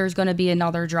details, but there's going to be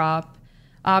another drop.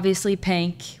 Obviously,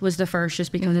 pink was the first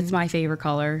just because it's my favorite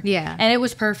color. Yeah. And it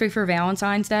was perfect for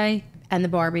Valentine's Day. And the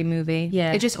Barbie movie.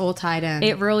 Yeah. It just all tied in.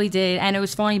 It really did. And it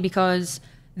was funny because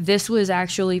this was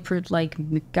actually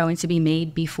going to be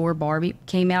made before Barbie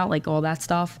came out, like all that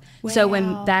stuff. So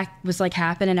when that was like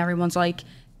happening, everyone's like,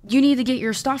 you need to get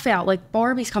your stuff out. Like,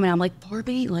 Barbie's coming out. I'm like,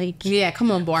 Barbie? Like, yeah, come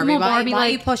on, Barbie. Come on, Barbie, Why are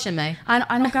like- you pushing me?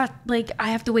 I don't got, like, I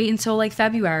have to wait until like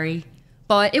February.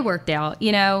 But it worked out.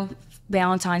 You know,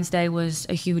 Valentine's Day was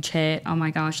a huge hit. Oh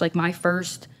my gosh. Like, my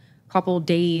first couple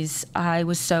days, I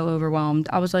was so overwhelmed.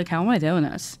 I was like, how am I doing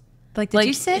this? Like, did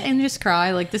you sit and just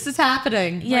cry? Like, this is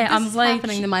happening. Yeah, this I'm is like,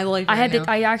 happening to my life. I had right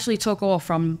to. I actually took off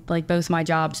from like both my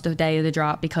jobs the day of the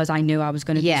drop because I knew I was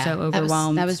going to be so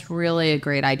overwhelmed. That was really a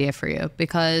great idea for you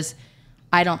because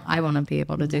I want to be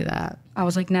able to do that. I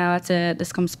was like, no, that's it.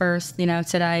 This comes first. You know,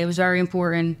 today it was very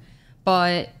important.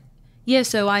 But yeah,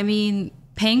 so I mean,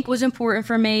 pink was important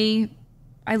for me.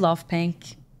 I love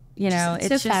pink. You know, It's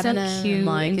it's so just feminine, so cute.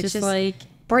 like, and it's just just- like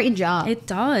Brighten job. it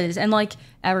does, and like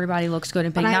everybody looks good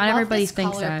in pink. But Not I love everybody this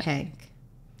thinks color that. pink.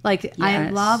 Like, I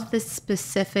Yes. love this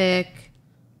specific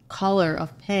color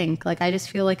of pink. Like, I just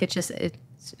feel like it's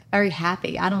very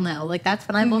happy. I don't know. Like, that's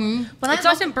when I look. When It I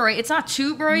doesn't bright. It's not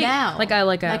too bright. no, Like a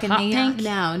hot neon- pink.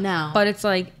 No. But it's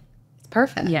like, it's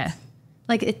perfect. yeah.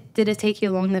 Like, did it take you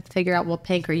long to figure out what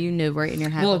pink, or you knew right in your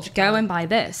head? Well, which go color? and buy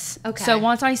this. Okay. So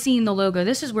once I seen the logo,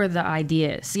 this is where the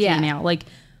ideas came out. Like,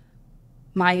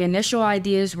 my initial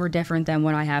ideas were different than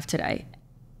what I have today.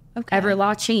 Okay. A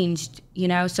lot changed, you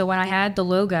know? So when I had the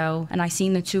logo and I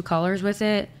seen the two colors with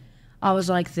it, I was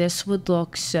like, this would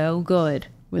look so good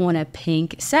on a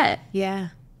pink set. Yeah.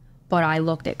 But I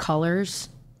looked at colors.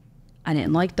 I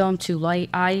didn't like them, too light.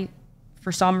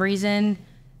 For some reason,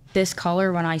 this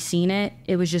color, when I seen it,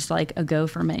 it was just like a go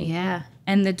for me. Yeah.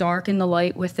 And the dark and the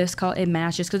light with this color, it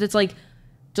matches because it's like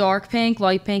dark pink,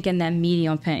 light pink, and then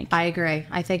medium pink. I agree.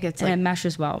 I think it's And like it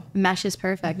meshes well. mesh is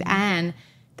perfect. And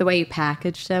the way you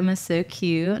packaged them is so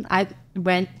cute. I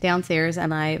went downstairs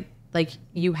and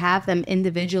you have them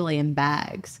individually in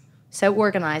bags. So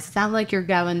organized. It's not like you're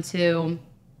going to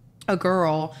a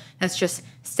girl that's just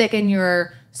sticking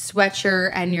your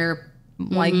sweatshirt and you're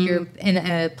in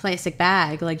a plastic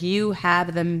bag. Like, you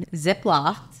have them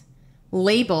ziplocked,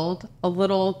 labeled, a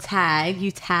little tag.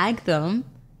 You tag them,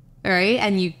 right?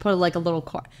 And you put like a little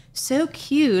card. So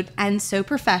cute and so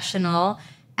professional.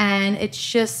 And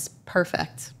it's just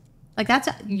perfect. Like,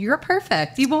 you're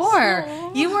perfect. You are.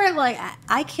 You are like,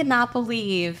 I cannot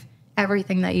believe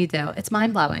everything that you do. It's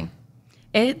mind blowing.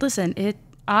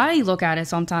 I look at it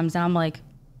sometimes and I'm like,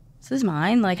 this is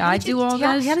mine. Like, I do all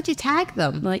this. How did you tag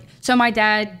them? Like, so my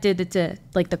dad did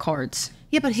the cards.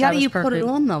 Yeah, but So how that do you was put it perfect.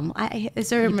 on them? Is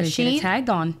there a There's machine? a tag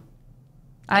on.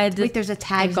 I had Wait, there's a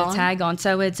tag there's on? a tag on.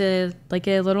 So it's a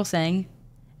little thing,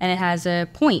 and it has a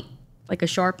point, like a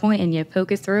sharp point, and you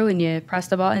poke it through and you press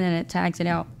the button and it tags it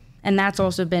out. And that's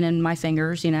also been in my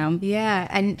fingers, you know. Yeah,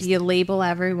 and you label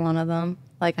every one of them.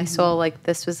 Like, I saw, like,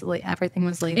 this was, everything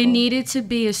was labeled. It needed to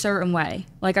be a certain way.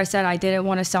 Like I said, I didn't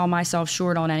want to sell myself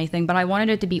short on anything, but I wanted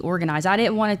it to be organized. I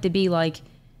didn't want it to be like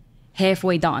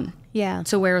halfway done. Yeah.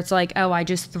 So where it's like, oh, I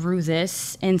just threw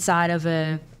this inside of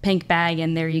a pink bag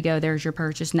and there you go, there's your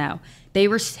purchase. No. They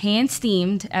were hand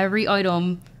steamed, every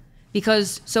item,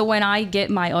 because so when I get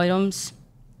my items,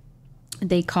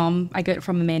 I get it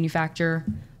from a manufacturer,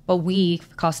 but we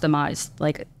customized.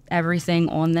 Like, everything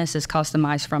on this is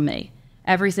customized from me.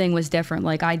 Everything was different.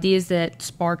 Like, ideas that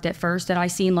sparked at first that I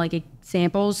seen, like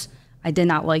examples, I did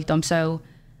not like them. So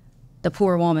the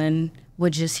poor woman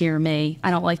would just hear me.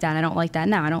 I don't like that. I don't like that.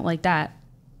 No, I don't like that.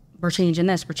 We're changing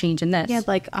this. We're changing this. Yeah,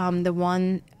 like, the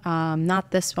one,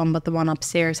 not this one, but the one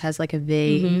upstairs has, like, a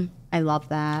V. I love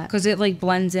that. Because it like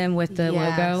blends in with the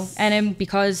logo. Yes. And then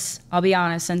because I'll be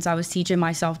honest, since I was teaching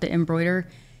myself to embroider,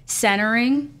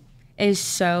 centering is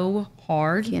so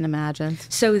hard. Can't imagine.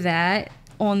 So that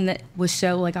was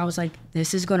so like, I was like,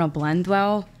 this is going to blend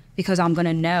well because I'm going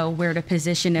to know where to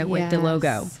position it with the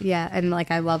logo. Yeah, and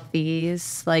like I love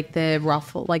these, like the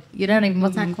ruffle, like you don't even,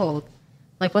 what's that called?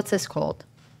 Like what's this called?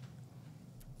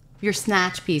 Your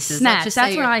snatch pieces. Snatch,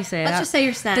 that's what I say. Let's just say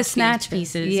your snatch The snatch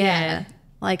pieces, yeah.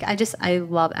 Like I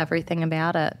love everything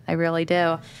about it. I really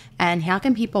do. And how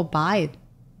can people buy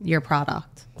your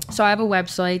product? So I have a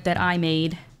website that I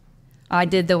made. I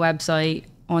did the website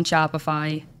on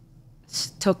Shopify.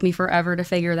 Took me forever to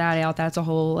figure that out. That's a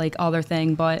whole like other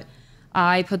thing, but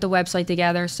I put the website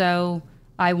together. So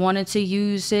I wanted to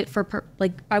use it for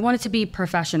I wanted to be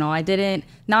professional. I didn't,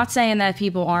 not saying that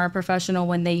people aren't professional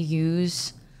when they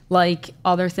use like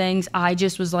other things. I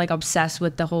just was like obsessed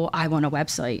with the whole, I want a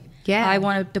website. Yeah. I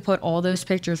wanted to put all those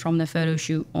pictures from the photo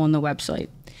shoot on the website.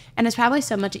 And it's probably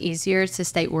so much easier to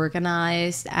stay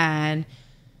organized, and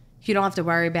you don't have to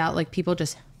worry about like people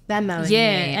just Venmoing me.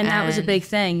 And that was a big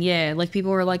thing. Yeah, like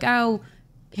people were like, oh,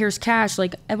 here's cash.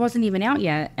 Like it wasn't even out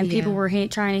yet, and people were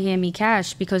trying to hand me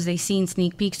cash because they seen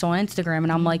sneak peeks on Instagram,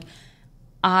 and I'm like,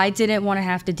 I didn't want to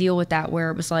have to deal with that where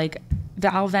it was like,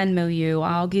 I'll Venmo you,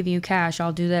 I'll give you cash,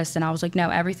 I'll do this. And I was like, no,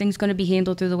 everything's going to be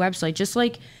handled through the website, just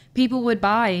like people would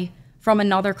buy from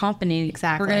another company.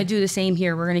 Exactly. We're going to do the same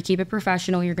here. We're going to keep it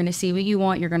professional. You're going to see what you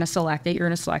want. You're going to select it. You're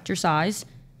going to select your size.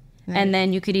 Right. And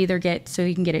then you could either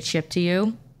you can get it shipped to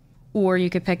you, or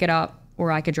you could pick it up,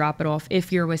 or I could drop it off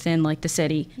if you're within like the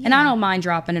city. Yeah. And I don't mind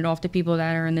dropping it off to people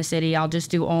that are in the city. I'll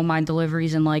just do all my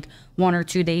deliveries in like 1 or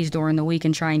 2 days during the week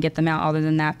and try and get them out. Other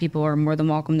than that, people are more than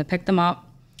welcome to pick them up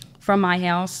from my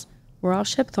house, or I'll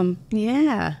ship them.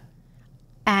 Yeah.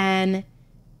 And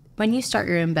when you start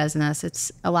your own business,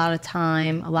 it's a lot of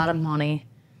time, a lot of money.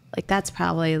 Like that's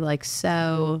probably like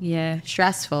so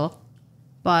stressful.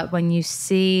 But when you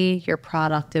see your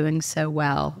product doing so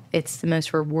well, it's the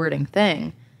most rewarding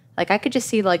thing. Like I could just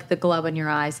see like the glow in your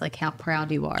eyes, like how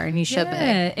proud you are, and you should be.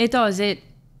 Yeah, it does. It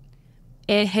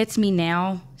hits me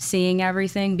now seeing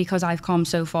everything because I've come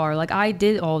so far. Like I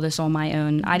did all this on my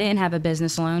own. I didn't have a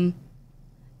business loan.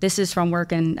 This is from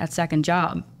working at second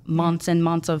job. Months and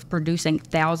months of producing,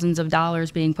 thousands of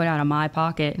dollars being put out of my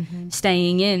pocket,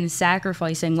 staying in,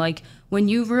 sacrificing. Like when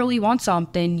you really want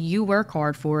something, you work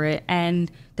hard for it. And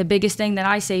the biggest thing that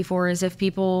I say for is if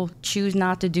people choose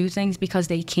not to do things because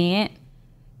they can't,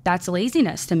 that's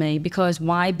laziness to me. Because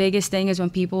my biggest thing is when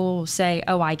people say,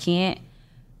 oh, I can't.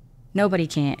 Nobody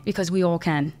can't, because we all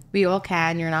can. We all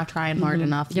can. You're not trying hard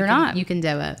enough. You're not. You can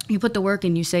do it. You put the work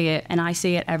in, you see it, and I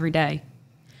see it every day.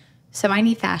 So I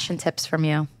need fashion tips from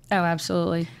you. Oh,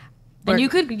 absolutely. And you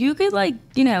could like,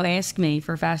 ask me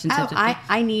for fashion tips.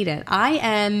 I need it.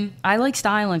 I like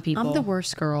styling people. I'm the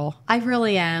worst girl. I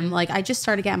really am. Like I just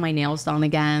started getting my nails done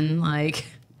again. Like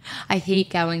I hate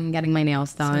going and getting my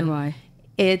nails done. So do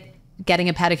I. Getting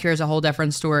a pedicure is a whole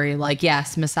different story. Like,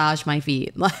 yes, massage my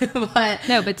feet.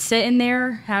 But sitting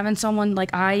there, having someone,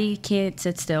 like, I can't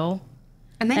sit still.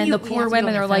 And the poor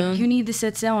women are like, you need to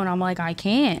sit still. And I'm like, I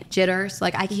can't. Jitters.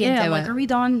 Like, I can't do it. Like, are we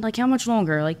done? Like, how much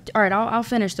longer? Like, all right, I'll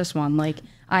finish this one. Like,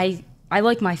 I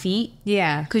like my feet.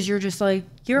 Yeah. Because you're just like,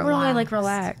 you're really, like,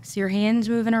 relaxed. Your hands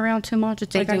moving around too much.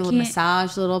 It's like, I can't. A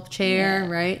massage little chair,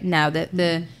 right? No,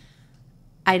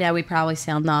 I know we probably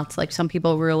sound nuts. Like some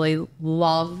people really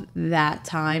love that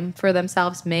time for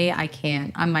themselves. Me, I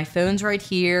can't. My phone's right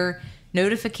here.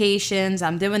 Notifications.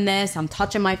 I'm doing this. I'm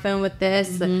touching my phone with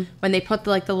this. When they put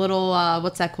the little,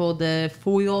 what's that called? The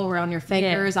foil around your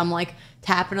fingers. I'm like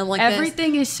tapping it like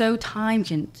everything is so time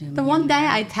consuming. The one day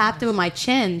I tapped it with my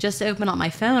chin just to open up my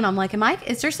phone. I'm like,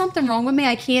 is there something wrong with me?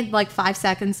 I can't 5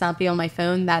 seconds not be on my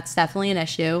phone. That's definitely an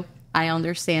issue. I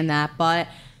understand that. But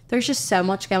there's just so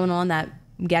much going on that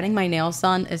getting my nails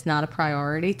done is not a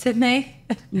priority to me.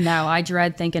 No, I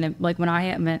dread thinking of, like when I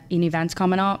have events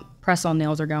coming up, press-on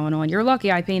nails are going on. You're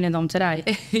lucky I painted them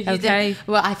today. Okay.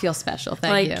 Well, I feel special.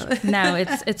 Thank you. No,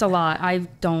 it's a lot. I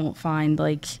don't find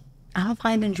I don't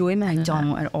find enjoyment. I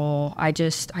don't at all. I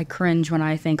cringe when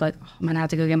I think like, I'm gonna have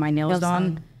to go get my nails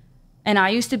done. And I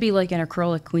used to be like an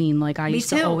acrylic queen. Like I used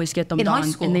to always get them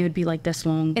done, and they would be like this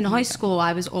long. In high school,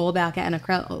 I was all about getting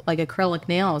acrylic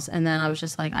nails, and then I was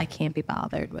just like, I can't be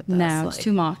bothered with this. No, it's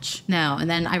too much. No, and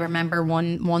then I remember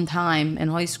one time in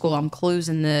high school, I'm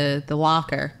closing the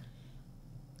locker.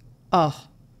 Oh,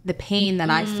 the pain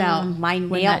that I felt. My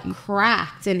nail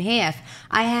cracked in half.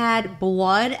 I had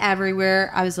blood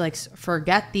everywhere. I was like,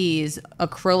 forget these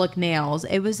acrylic nails.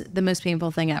 It was the most painful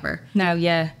thing ever. No,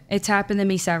 yeah. It's happened to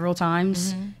me several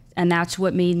times. And that's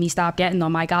what made me stop getting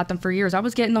them. I got them for years. I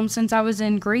was getting them since I was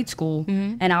in grade school.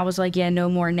 And I was like, yeah, no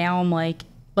more. Now I'm like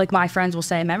my friends will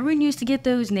say, remember when you used to get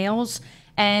those nails?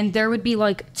 And there would be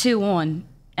like 2 on.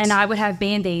 And I would have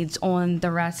Band-Aids on the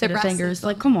rest of the rest of fingers. them.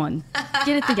 Like, come on,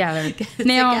 get it together. Now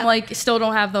together. I'm like, still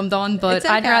don't have them done, but It's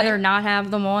I'd okay. rather not have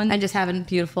them on. And just having a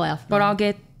beautiful outfit. But I'll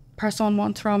get press-on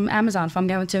ones from Amazon. If I'm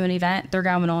going to an event, they're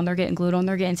going on, they're getting glued on,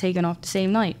 they're getting taken off the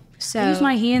same night. So I use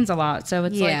my hands a lot, so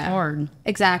it's like hard.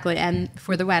 Exactly. And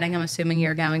for the wedding, I'm assuming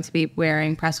you're going to be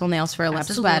wearing press-on nails for Alyssa's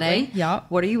Absolutely. wedding. Yep.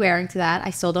 What are you wearing to that? I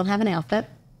still don't have an outfit.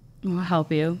 I'll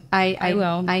help you. I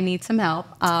will. I need some help.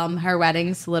 Her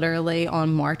wedding's literally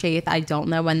on March 8th. I don't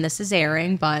know when this is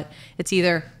airing, but it's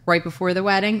either right before the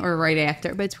wedding or right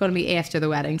after. But it's going to be after the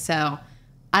wedding. So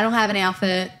I don't have an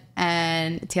outfit,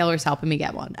 and Taylor's helping me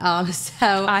get one.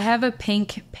 So I have a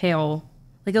pink pale,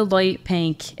 like a light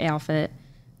pink outfit,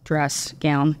 dress,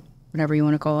 gown, whatever you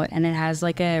want to call it. And it has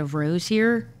like a rose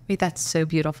here. wait, that's so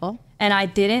beautiful. And I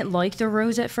didn't like the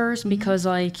rose at first because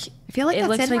like I feel like it that's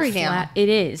looks in like right now. It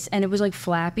is, and it was like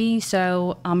flappy.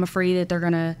 So I'm afraid that they're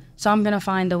gonna. So I'm gonna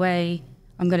find a way.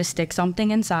 I'm gonna stick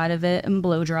something inside of it and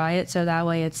blow dry it so that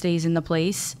way it stays in the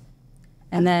place,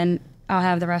 and then I'll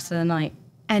have the rest of the night.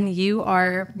 And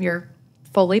you're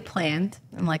fully planned.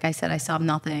 And like I said, I saw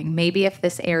nothing. Maybe if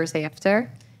this airs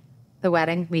after the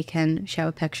wedding, we can show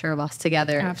a picture of us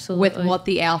together Absolutely. with what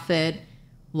the outfit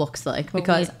looks like.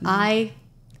 Because I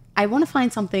want to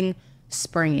find something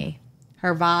springy.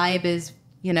 Her vibe is,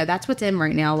 that's what's in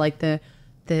right now, like the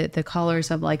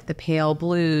colors of like the pale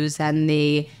blues and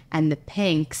the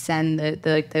pinks and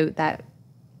that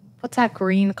what's that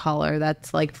green color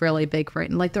that's like really big right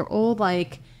now? Like they're all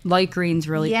like Light green's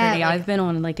really Yeah, pretty. like- I've been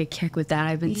on like a kick with that.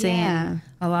 I've been Yeah. seeing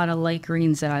a lot of light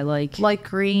greens that I like. light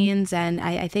greens, and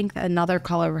I think another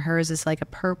color of hers is like a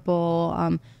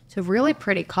purple. So really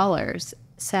pretty colors.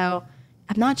 So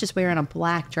I'm not just wearing a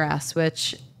black dress,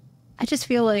 which I just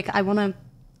feel like I want to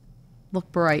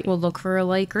look bright. We'll look for a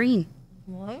light green,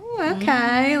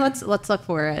 Okay, let's look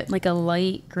for it. like a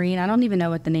light green. I don't even know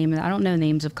what the name is. I don't know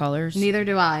names of colors. Neither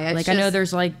do I. It's Like I know just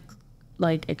there's like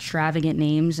extravagant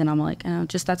names, and I'm like, oh,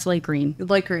 just that's light green.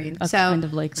 light green. So kind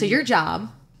of light So green. your job,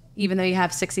 even though you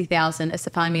have 60,000, is to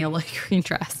find me a light green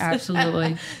dress.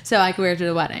 Absolutely. So I can wear it to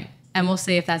the wedding. And we'll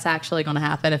see if that's actually going to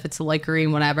happen. If it's a light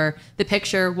green, whatever. The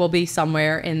picture will be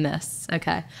somewhere in this.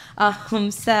 Okay.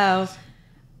 So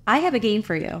I have a game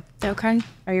for you. Okay.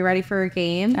 Are you ready for a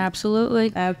game?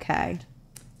 Absolutely. Okay.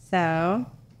 So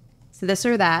this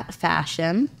or that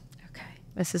fashion. Okay.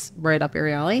 This is right up your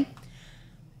alley.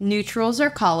 Neutrals or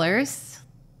colors?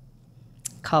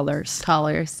 Colors.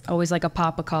 Colors. Always like a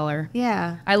pop of color.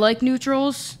 Yeah. I like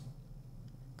neutrals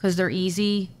because they're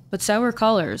easy, but so are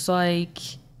colors like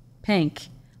pink.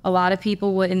 A lot of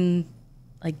people wouldn't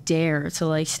like dare to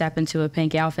like step into a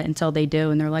pink outfit until they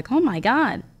do, and they're like, "Oh my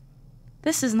god,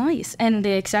 this is nice!" And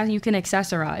you can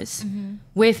accessorize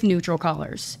with neutral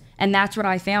colors, and that's what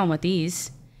I found with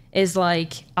these. Is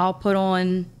like I'll put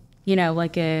on,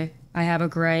 I have a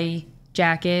gray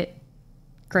jacket,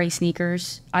 gray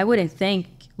sneakers. I wouldn't think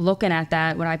looking at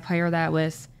that would I pair that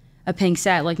with a pink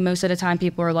set. Like most of the time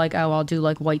people are like, oh, I'll do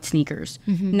like white sneakers.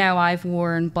 No, I've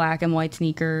worn black and white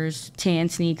sneakers, tan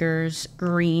sneakers,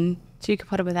 green, So you can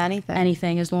put it with anything.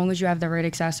 anything as long as you have the right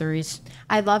accessories.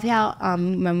 I love how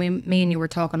when me and you were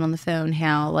talking on the phone,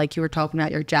 how like you were talking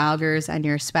about your joggers and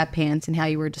your sweatpants and how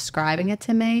you were describing it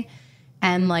to me,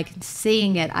 and like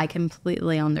seeing it, I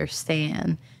completely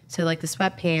understand. So like the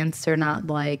sweatpants are not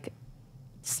like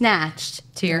snatched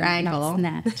to your ankle.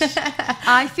 Not snatch.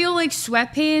 I feel like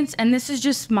sweatpants, and this is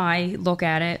just my look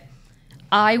at it,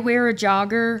 I wear a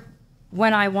jogger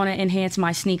when I want to enhance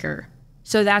my sneaker.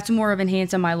 So that's more of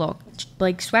enhancing my look.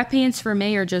 Like sweatpants for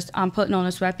me are just, I'm putting on a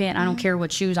sweatpant. I don't care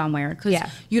what shoes I'm wearing. Because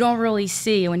you don't really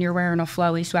see when you're wearing a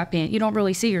flowy sweatpant. You don't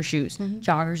really see your shoes.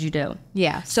 Joggers, you do.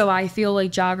 Yeah. So I feel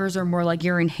like joggers are more like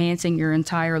you're enhancing your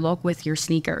entire look with your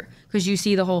sneaker. Because you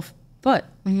see the whole foot.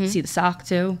 You see the sock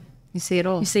too. You see it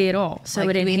all. You see it all. So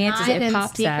Like, it we enhances hide it. and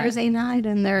Pops sneakers that. ain't hide,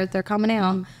 and they're coming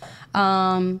out.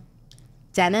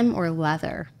 Denim or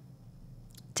leather?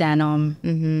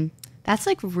 Denim. That's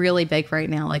like really big right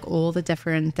now. Like all the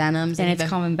different denims, And it's even-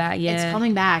 coming back. Yeah. It's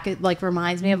coming back. It like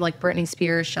reminds me of like Britney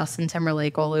Spears, Justin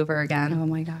Timberlake all over again. Oh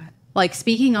my God. Like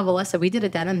speaking of Alyssa, we did a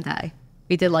denim day.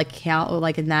 We did like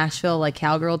in Nashville, like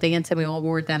cowgirl dance, and we all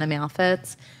wore denim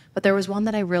outfits. But there was one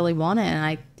that I really wanted and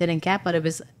I didn't get, but it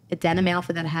was a denim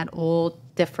outfit that had all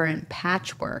different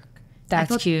patchwork.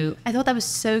 That's cute. I thought that was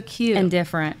so cute And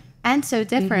different. and so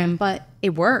different, but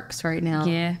it works right now.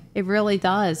 Yeah. It really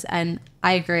does. And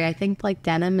I agree. I think like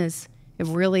denim it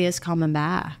really is coming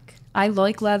back. I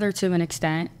like leather to an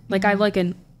extent. Like I like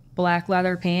a black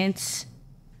leather pants.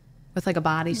 With like a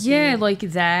bodysuit. Yeah, like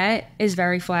that is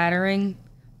very flattering.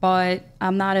 But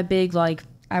I'm not a big like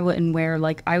I would wear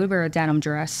a denim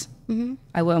dress.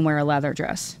 I wouldn't wear a leather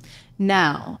dress.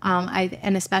 No.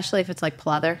 And especially if it's like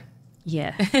pleather.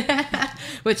 Yeah.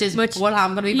 which what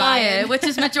I'm going to be buying. Yeah, which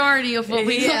is majority of what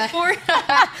we look for.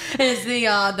 is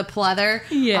the pleather.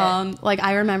 Yeah. Like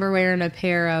I remember wearing a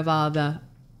pair of the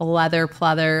leather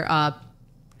pleather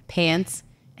pants,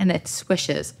 and it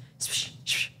swishes. Swish,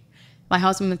 swish. My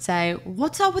husband would say,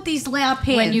 "What's up with these loud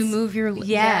pants?" When you move your...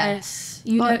 Yes.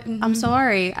 But I'm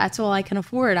sorry. That's all I can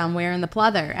afford. I'm wearing the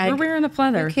pleather. We're wearing the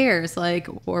pleather. Who cares? Like,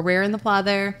 we're wearing the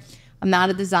pleather. I'm not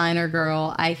a designer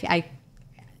girl. I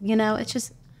it's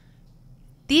just...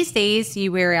 These days,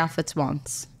 you wear outfits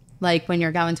once. Like, when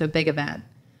you're going to a big event.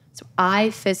 So,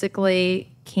 I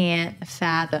physically can't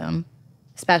fathom,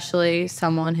 especially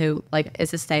someone who, like,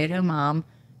 is a stay-at-home mom,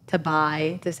 to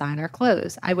buy designer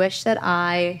clothes. I wish that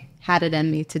I had it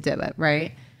in me to do it,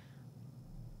 right?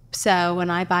 So when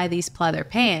I buy these pleather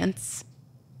pants,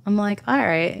 I'm like, all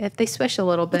right, if they swish a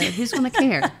little bit, who's going to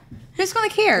care? Who's going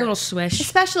to care? A little swish.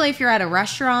 Especially if you're at a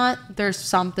restaurant, there's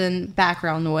something,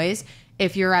 background noise.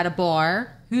 If you're at a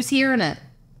bar, who's hearing it?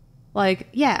 Like,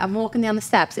 yeah, I'm walking down the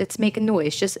steps. It's making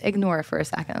noise. Just ignore it for a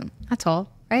second. That's all,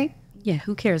 right? Yeah,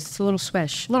 who cares? It's a little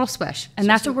swish. Little swish. And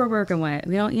that's what we're working with.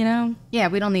 We don't, Yeah,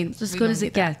 we don't need... It's as good as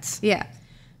it gets. Yeah.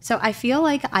 So I feel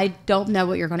like I don't know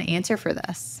what you're going to answer for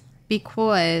this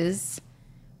because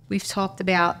we've talked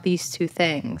about these two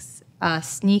things,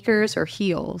 sneakers or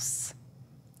heels.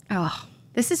 Oh,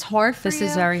 this is hard for you. This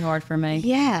is very hard for me.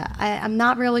 Yeah, I'm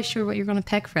not really sure what you're going to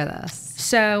pick for this.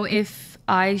 So if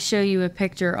I show you a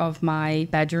picture of my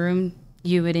bedroom,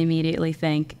 you would immediately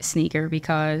think sneaker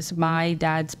because my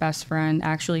dad's best friend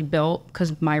actually built,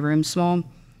 because my room's small,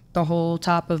 the whole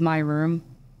top of my room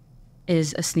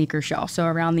is a sneaker shelf. So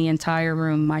around the entire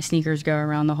room, my sneakers go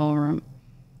around the whole room.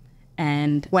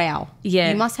 And wow.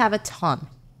 Yeah. You must have a ton.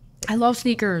 I love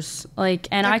sneakers. Like,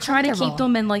 and They're I try to keep comfortable.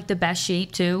 them in like the best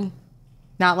shape too.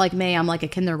 Not like me. I'm like a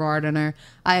kindergartner.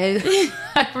 I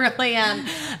really am.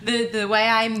 The way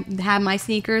I have my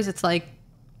sneakers, it's like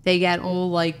they get all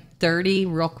like dirty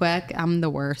real quick. I'm the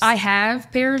worst. I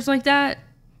have pairs like that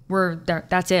where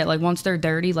that's it. Like once they're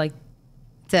dirty, like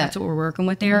that's what we're working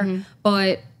with there.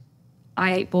 But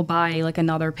I will buy like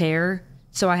another pair.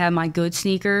 So I have my good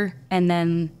sneaker and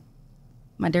then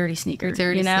my dirty sneaker,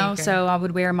 sneaker. So I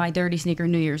would wear my dirty sneaker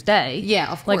New Year's Day.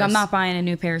 Yeah, of course. Like I'm not buying a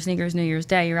new pair of sneakers New Year's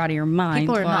Day. You're out of your mind.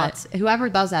 People are nuts. Whoever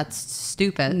does that's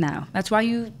stupid. No, that's why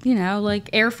like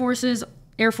Air Forces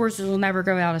will never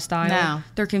go out of style. No.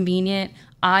 They're convenient.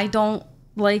 I don't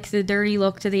like the dirty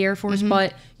look to the Air Force,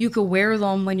 but you could wear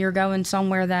them when you're going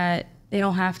somewhere that they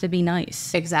don't have to be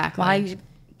nice. Exactly. Why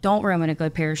don't ruin a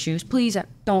good pair of shoes? Please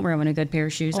don't ruin a good pair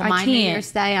of shoes. Well, I my can't. New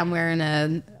Year's Day, I'm wearing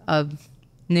a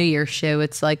New Year's shoe.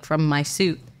 It's like from my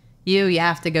suit. You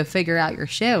have to go figure out your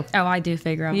shoe. Oh, I do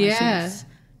figure out my suits.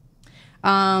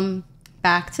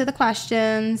 Back to the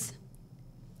questions.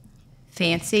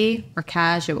 Fancy or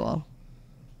casual?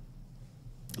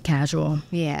 Casual.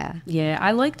 Yeah. Yeah,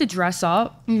 I like to dress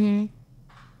up.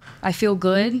 I feel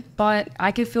good, but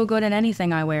I could feel good in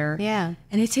anything I wear. Yeah.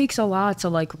 And it takes a lot to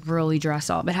like really dress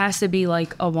up. It has to be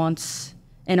like a once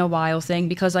in a while thing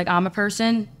because like I'm a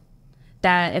person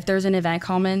that if there's an event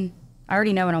coming, I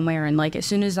already know what I'm wearing. Like as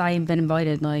soon as I've been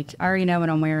invited, like I already know what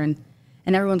I'm wearing.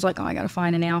 And everyone's like, oh, I got to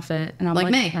find an outfit. And I'm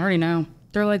like, me. I already know.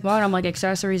 They're like, what? I'm like,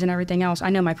 accessories and everything else. I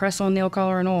know my press-on nail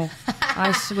color and all.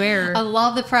 I swear. I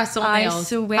love the press-on nails. I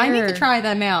swear. I need to try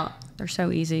them out. They're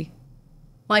so easy.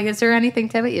 Like, is there anything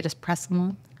to it? You just press them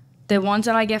on? The ones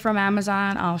that I get from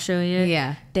Amazon, I'll show you.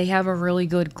 Yeah. They have a really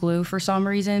good glue for some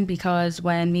reason because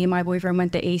when me and my boyfriend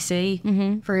went to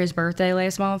AC for his birthday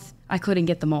last month, I couldn't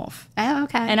get them off. Oh,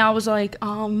 okay. And I was like,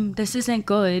 this isn't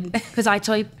good because I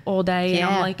type all day and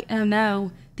I'm like, oh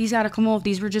no, these got to come off.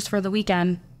 These were just for the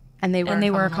weekend. And they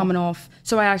weren't coming off.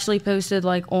 So I actually posted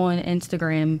like on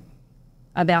Instagram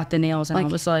about the nails and I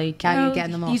was like, how you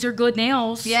getting them off? These are good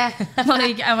nails. Yeah.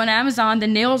 Like on Amazon, the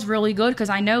nails really good because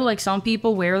I know like some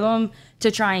people wear them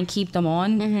to try and keep them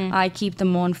on. I keep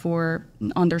them on for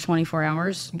under 24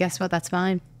 hours. Guess what? That's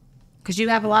fine. Because you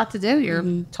have a lot to do.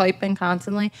 You're typing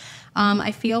constantly.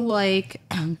 I feel like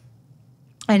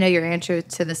I know your answer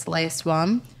to this last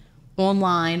one.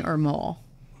 Online or mall?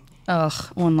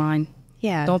 Ugh, online.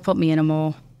 Yeah. Don't put me in a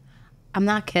mall. I'm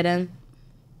not kidding.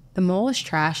 The mall is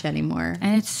trash anymore.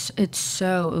 And it's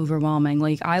so overwhelming.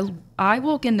 Like I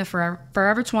walk into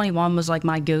Forever 21 was like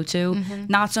my go-to.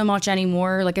 Not so much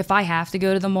anymore. Like if I have to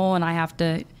go to the mall and I have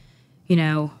to,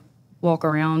 walk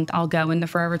around, I'll go into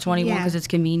Forever 21 because it's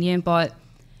convenient. But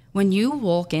when you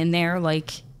walk in there,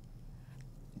 like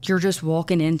you're just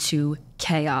walking into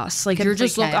chaos. Like you're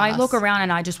just I look around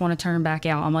and I just want to turn back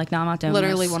out. I'm like, no, I'm not doing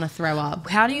Literally this. want to throw up.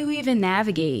 How do you even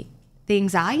navigate? the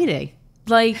anxiety.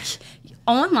 Like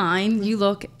online, you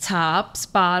look tops,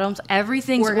 bottoms,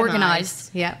 everything's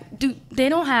organized. Yeah. They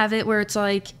don't have it where it's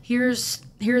like, here's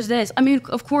this. I mean,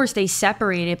 of course they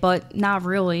separate it, but not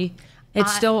really.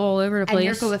 It's still all over the place. And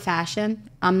you're good with fashion.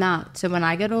 I'm not. So when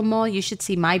I go to a mall, you should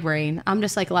see my brain. I'm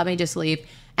just like, let me just leave.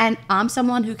 And I'm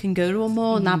someone who can go to a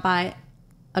mall and not buy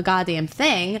a goddamn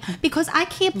thing because I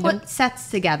can't put sets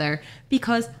together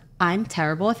because I'm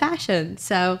terrible at fashion.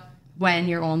 So when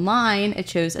you're online, it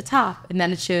shows a top and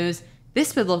then it shows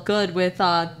this would look good with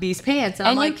these pants. And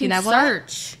I'm like, you know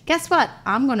what? Guess what?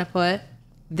 I'm going to put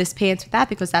this pants with that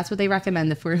because that's what they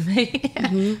recommended for me.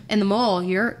 In the mall,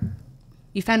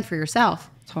 you fend for yourself.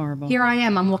 It's horrible. Here I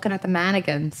am. I'm looking at the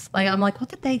mannequins. Like, I'm like, what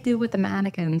did they do with the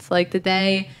mannequins? Like, did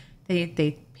they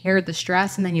paired this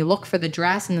dress and then you look for the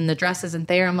dress and then the dress isn't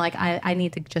there? I'm like, I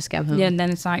need to just go home. Yeah, and then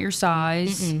it's not your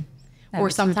size. Or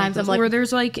sometimes I'm like, or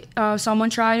there's like someone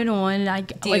tried it on and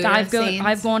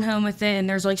I've gone home with it and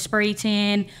there's like spray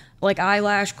tan, like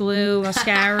eyelash glue,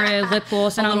 mascara, lip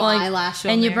gloss, and I'm like, eyelash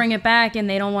and you bring it back and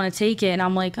they don't want to take it, and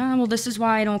I'm like, oh well, this is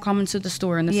why I don't come into the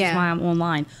store and this is why I'm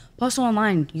online. Plus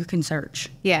online you can search.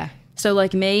 Yeah. So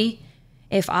like me,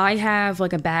 if I have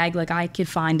like a bag, like I could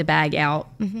find a bag out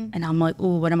and I'm like,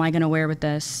 oh, what am I gonna wear with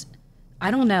this? I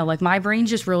don't know. Like my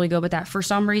brain's just really good with that for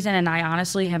some reason, and I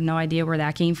honestly have no idea where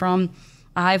that came from.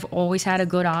 I've always had a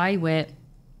good eye with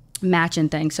matching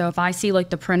things. So if I see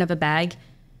like the print of a bag,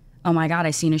 oh my God,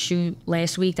 I seen a shoe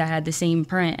last week that had the same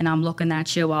print, and I'm looking that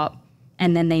shoe up,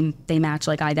 and then they match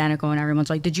like identical, and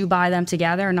everyone's like, did you buy them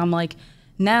together? And I'm like,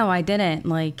 no, I didn't.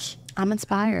 Like, I'm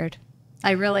inspired.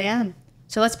 I really am.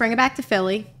 So let's bring it back to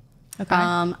Philly.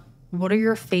 Okay. What are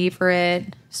your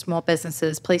favorite small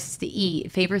businesses, places to eat,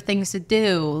 favorite things to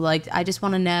do? Like, I just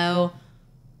want to know,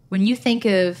 when you think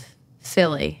of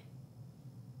Philly,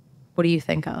 what do you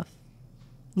think of?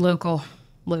 Local.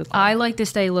 I like to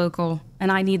stay local,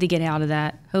 and I need to get out of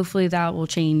that. Hopefully that will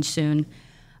change soon.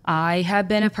 I have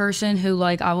been a person who,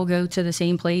 like, I will go to the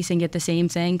same place and get the same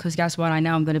thing because guess what? I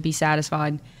know I'm going to be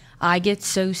satisfied. I get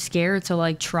so scared to,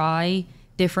 like, try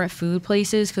different food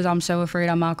places because I'm so afraid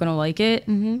I'm not going to like it.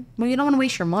 Well, you don't want to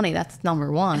waste your money. That's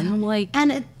number one. And I'm like...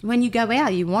 And when you go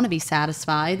out, you want to be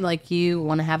satisfied. Like, you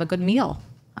want to have a good meal.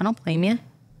 I don't blame you.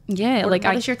 Yeah. What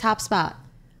is your top spot?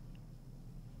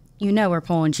 You know we're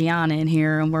pulling Gianna in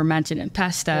here and we're mentioning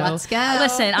pesto. Let's go.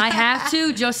 Listen, I have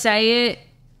to just say it.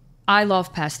 I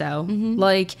love pesto.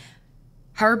 Like,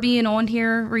 her being on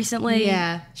here recently.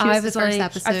 Yeah. She was the first like,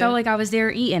 episode. I felt like I was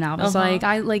there eating. I was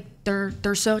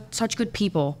they're such good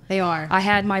people. They are. I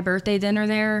had my birthday dinner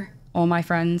there. All my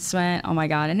friends went. Oh my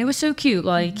God. And it was so cute.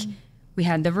 Like, we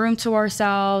had the room to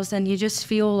ourselves, and you just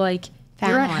feel like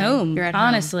you're at home.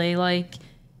 Honestly, like,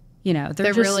 you know,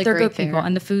 they're good people,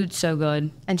 and the food's so good.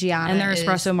 And Gianna, and their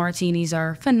espresso martinis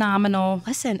are phenomenal.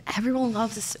 Listen, everyone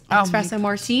loves espresso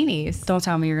martinis. Don't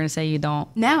tell me you're gonna say you don't.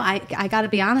 No, I got to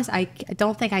be honest. I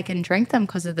don't think I can drink them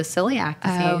because of the celiac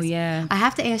disease. Oh yeah. I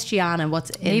have to ask Gianna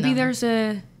what's in Maybe them. There's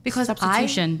a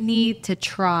substitution. I need to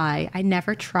try. I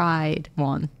never tried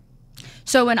one.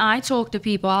 So when I talk to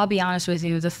people, I'll be honest with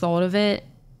you, the thought of it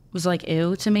was like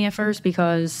ew to me at first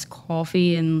because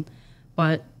coffee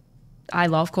but I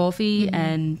love coffee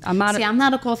and I'm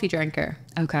not a coffee drinker.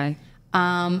 Okay.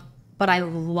 But I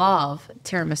love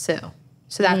tiramisu.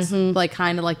 So that's like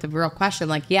kind of like the real question.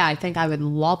 Like, yeah, I think I would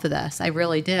love this. I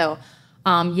really do.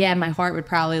 Yeah, my heart would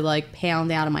probably like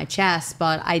pound out of my chest,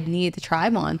 but I need to try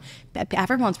one.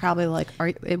 Everyone's probably like,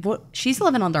 she's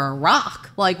living under a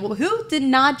rock. Like, who did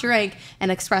not drink an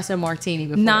espresso martini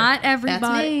before? Not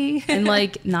everybody. That's me. And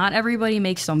like, not everybody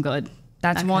makes them good.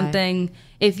 That's one thing.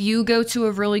 If you go to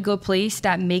a really good place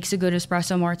that makes a good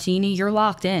espresso martini, you're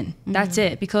locked in. That's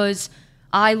it. Because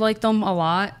I like them a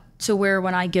lot to where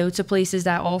when I go to places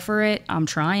that offer it, I'm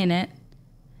trying it.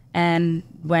 And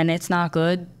when it's not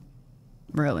good,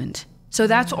 ruined. So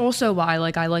that's also why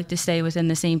I like to stay within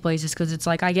the same places because it's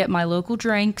like I get my local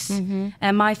drinks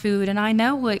and my food and I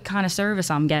know what kind of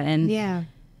service I'm getting. Yeah.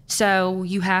 So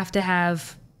you have to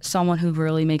have someone who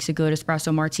really makes a good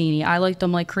espresso martini. I like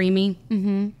them like creamy.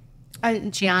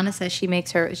 Gianna says she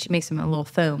makes them a little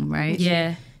foam, right?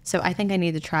 Yeah. So I think I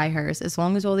need to try hers. As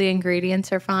long as all the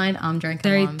ingredients are fine, I'm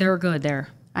drinking one. They're good there.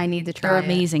 I need to try They're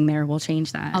amazing there. We'll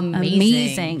change that.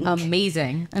 Amazing.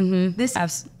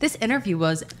 This interview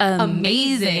was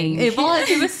amazing. It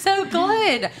was so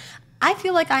good. I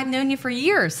feel like I've known you for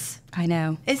years. I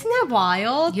know. Isn't that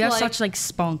wild? You have such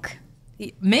spunk.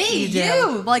 Me,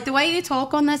 you. Like the way you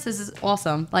talk on this is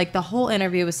awesome. Like the whole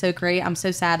interview was so great. I'm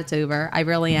so sad it's over. I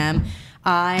really am.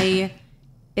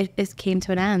 It came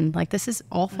to an end. Like this is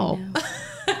awful.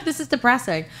 This is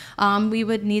depressing. We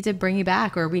would need to bring you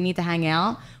back, or we need to hang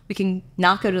out. We can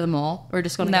not go to the mall. We're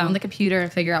just going to go on the computer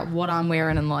and figure out what I'm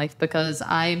wearing in life, because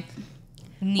I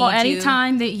need Well,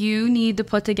 anytime that you need to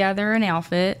put together an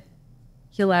outfit,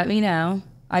 you let me know.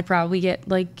 I'd probably get,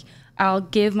 like, I'll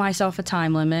give myself a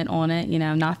time limit on it, you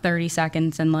know, not 30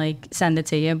 seconds and, like, send it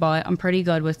to you, but I'm pretty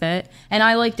good with it. And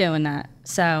I like doing that.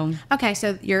 So. Okay,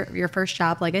 so your first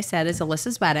job, like I said, is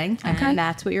Alyssa's wedding. Okay. And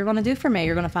that's what you're going to do for me.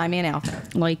 You're going to find me an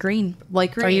outfit. Light green.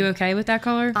 Light green. Are you okay with that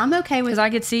color? I'm okay with. Because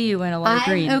I could see you in a light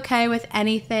green. I'm okay with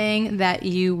anything that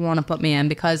you want to put me in,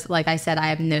 because, like I said, I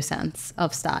have no sense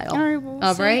of style. All right, well,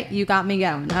 all right, you got me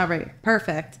going. All right,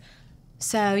 perfect.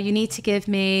 So you need to give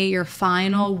me your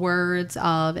final words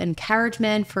of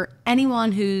encouragement for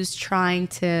anyone who's trying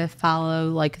to follow,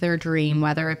 like, their dream,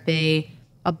 whether it be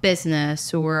a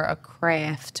business or a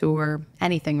craft or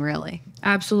anything really.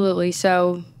 Absolutely.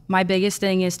 So my biggest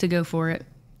thing is to go for it.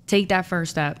 Take that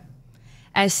first step.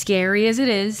 As scary as it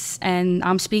is, and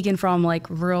I'm speaking from, like,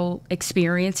 real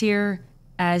experience here,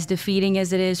 as defeating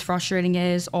as it is, frustrating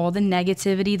as all the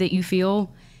negativity that you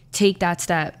feel, take that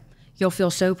step. You'll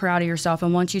feel so proud of yourself.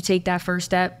 And once you take that first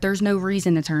step, there's no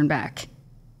reason to turn back.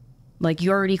 Like, you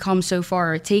already come so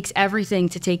far. It takes everything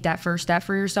to take that first step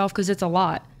for yourself, because it's a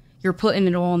lot. You're putting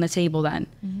it all on the table then.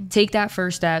 Mm-hmm. Take that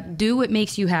first step. Do what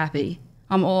makes you happy.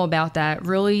 I'm all about that.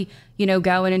 Really, you know,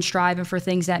 going and striving for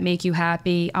things that make you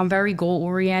happy. I'm very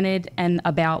goal-oriented and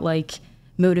about, like,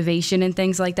 motivation and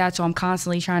things like that. So I'm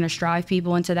constantly trying to strive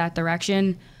people into that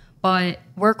direction. But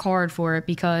work hard for it,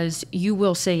 because you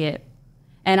will see it.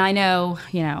 And I know,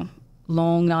 you know,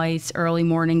 long nights, early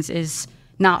mornings is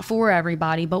not for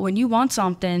everybody. But when you want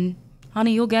something,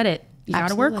 honey, you'll get it. You got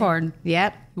to work hard.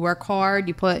 Yep. You work hard.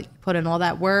 You put in all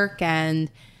that work,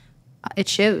 and it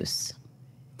shows.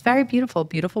 It's very beautiful.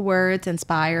 Beautiful words,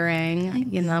 inspiring.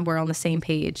 Thanks. You know, we're on the same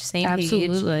page.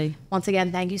 Absolutely. Page. Once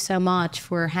again, thank you so much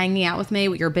for hanging out with me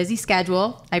with your busy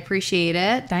schedule. I appreciate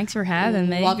it. Thanks for having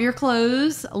me. Love your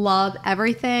clothes. Love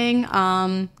everything.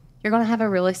 You're going to have a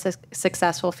really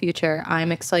successful future.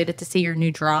 I'm excited to see your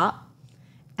new drop.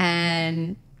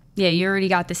 And yeah, you already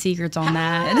got the secrets on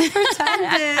that.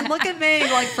 Pretending. Look at me,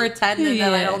 like, pretending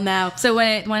that I don't know. So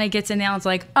when it gets announced,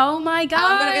 like, oh my God,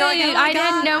 I'm gonna be like, oh my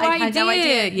God. didn't know I had did. No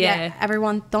idea. Yeah.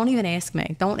 Everyone, don't even ask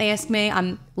me. Don't ask me.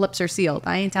 Lips are sealed.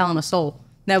 I ain't telling a soul.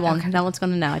 No one. Okay. No one's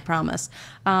going to know, I promise.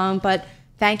 But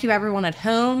thank you, everyone at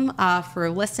home,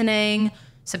 for listening,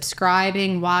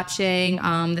 subscribing, watching.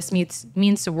 This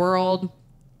means the world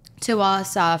to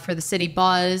us, for the City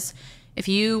Buzz. If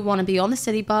you want to be on the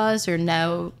City Buzz, or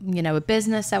know, you know, a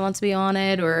business that wants to be on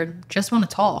it, or just want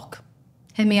to talk,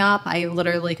 hit me up. I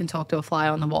literally can talk to a fly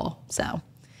on the wall. So,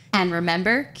 and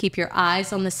remember, keep your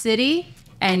eyes on the city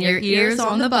and your ears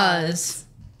on the buzz.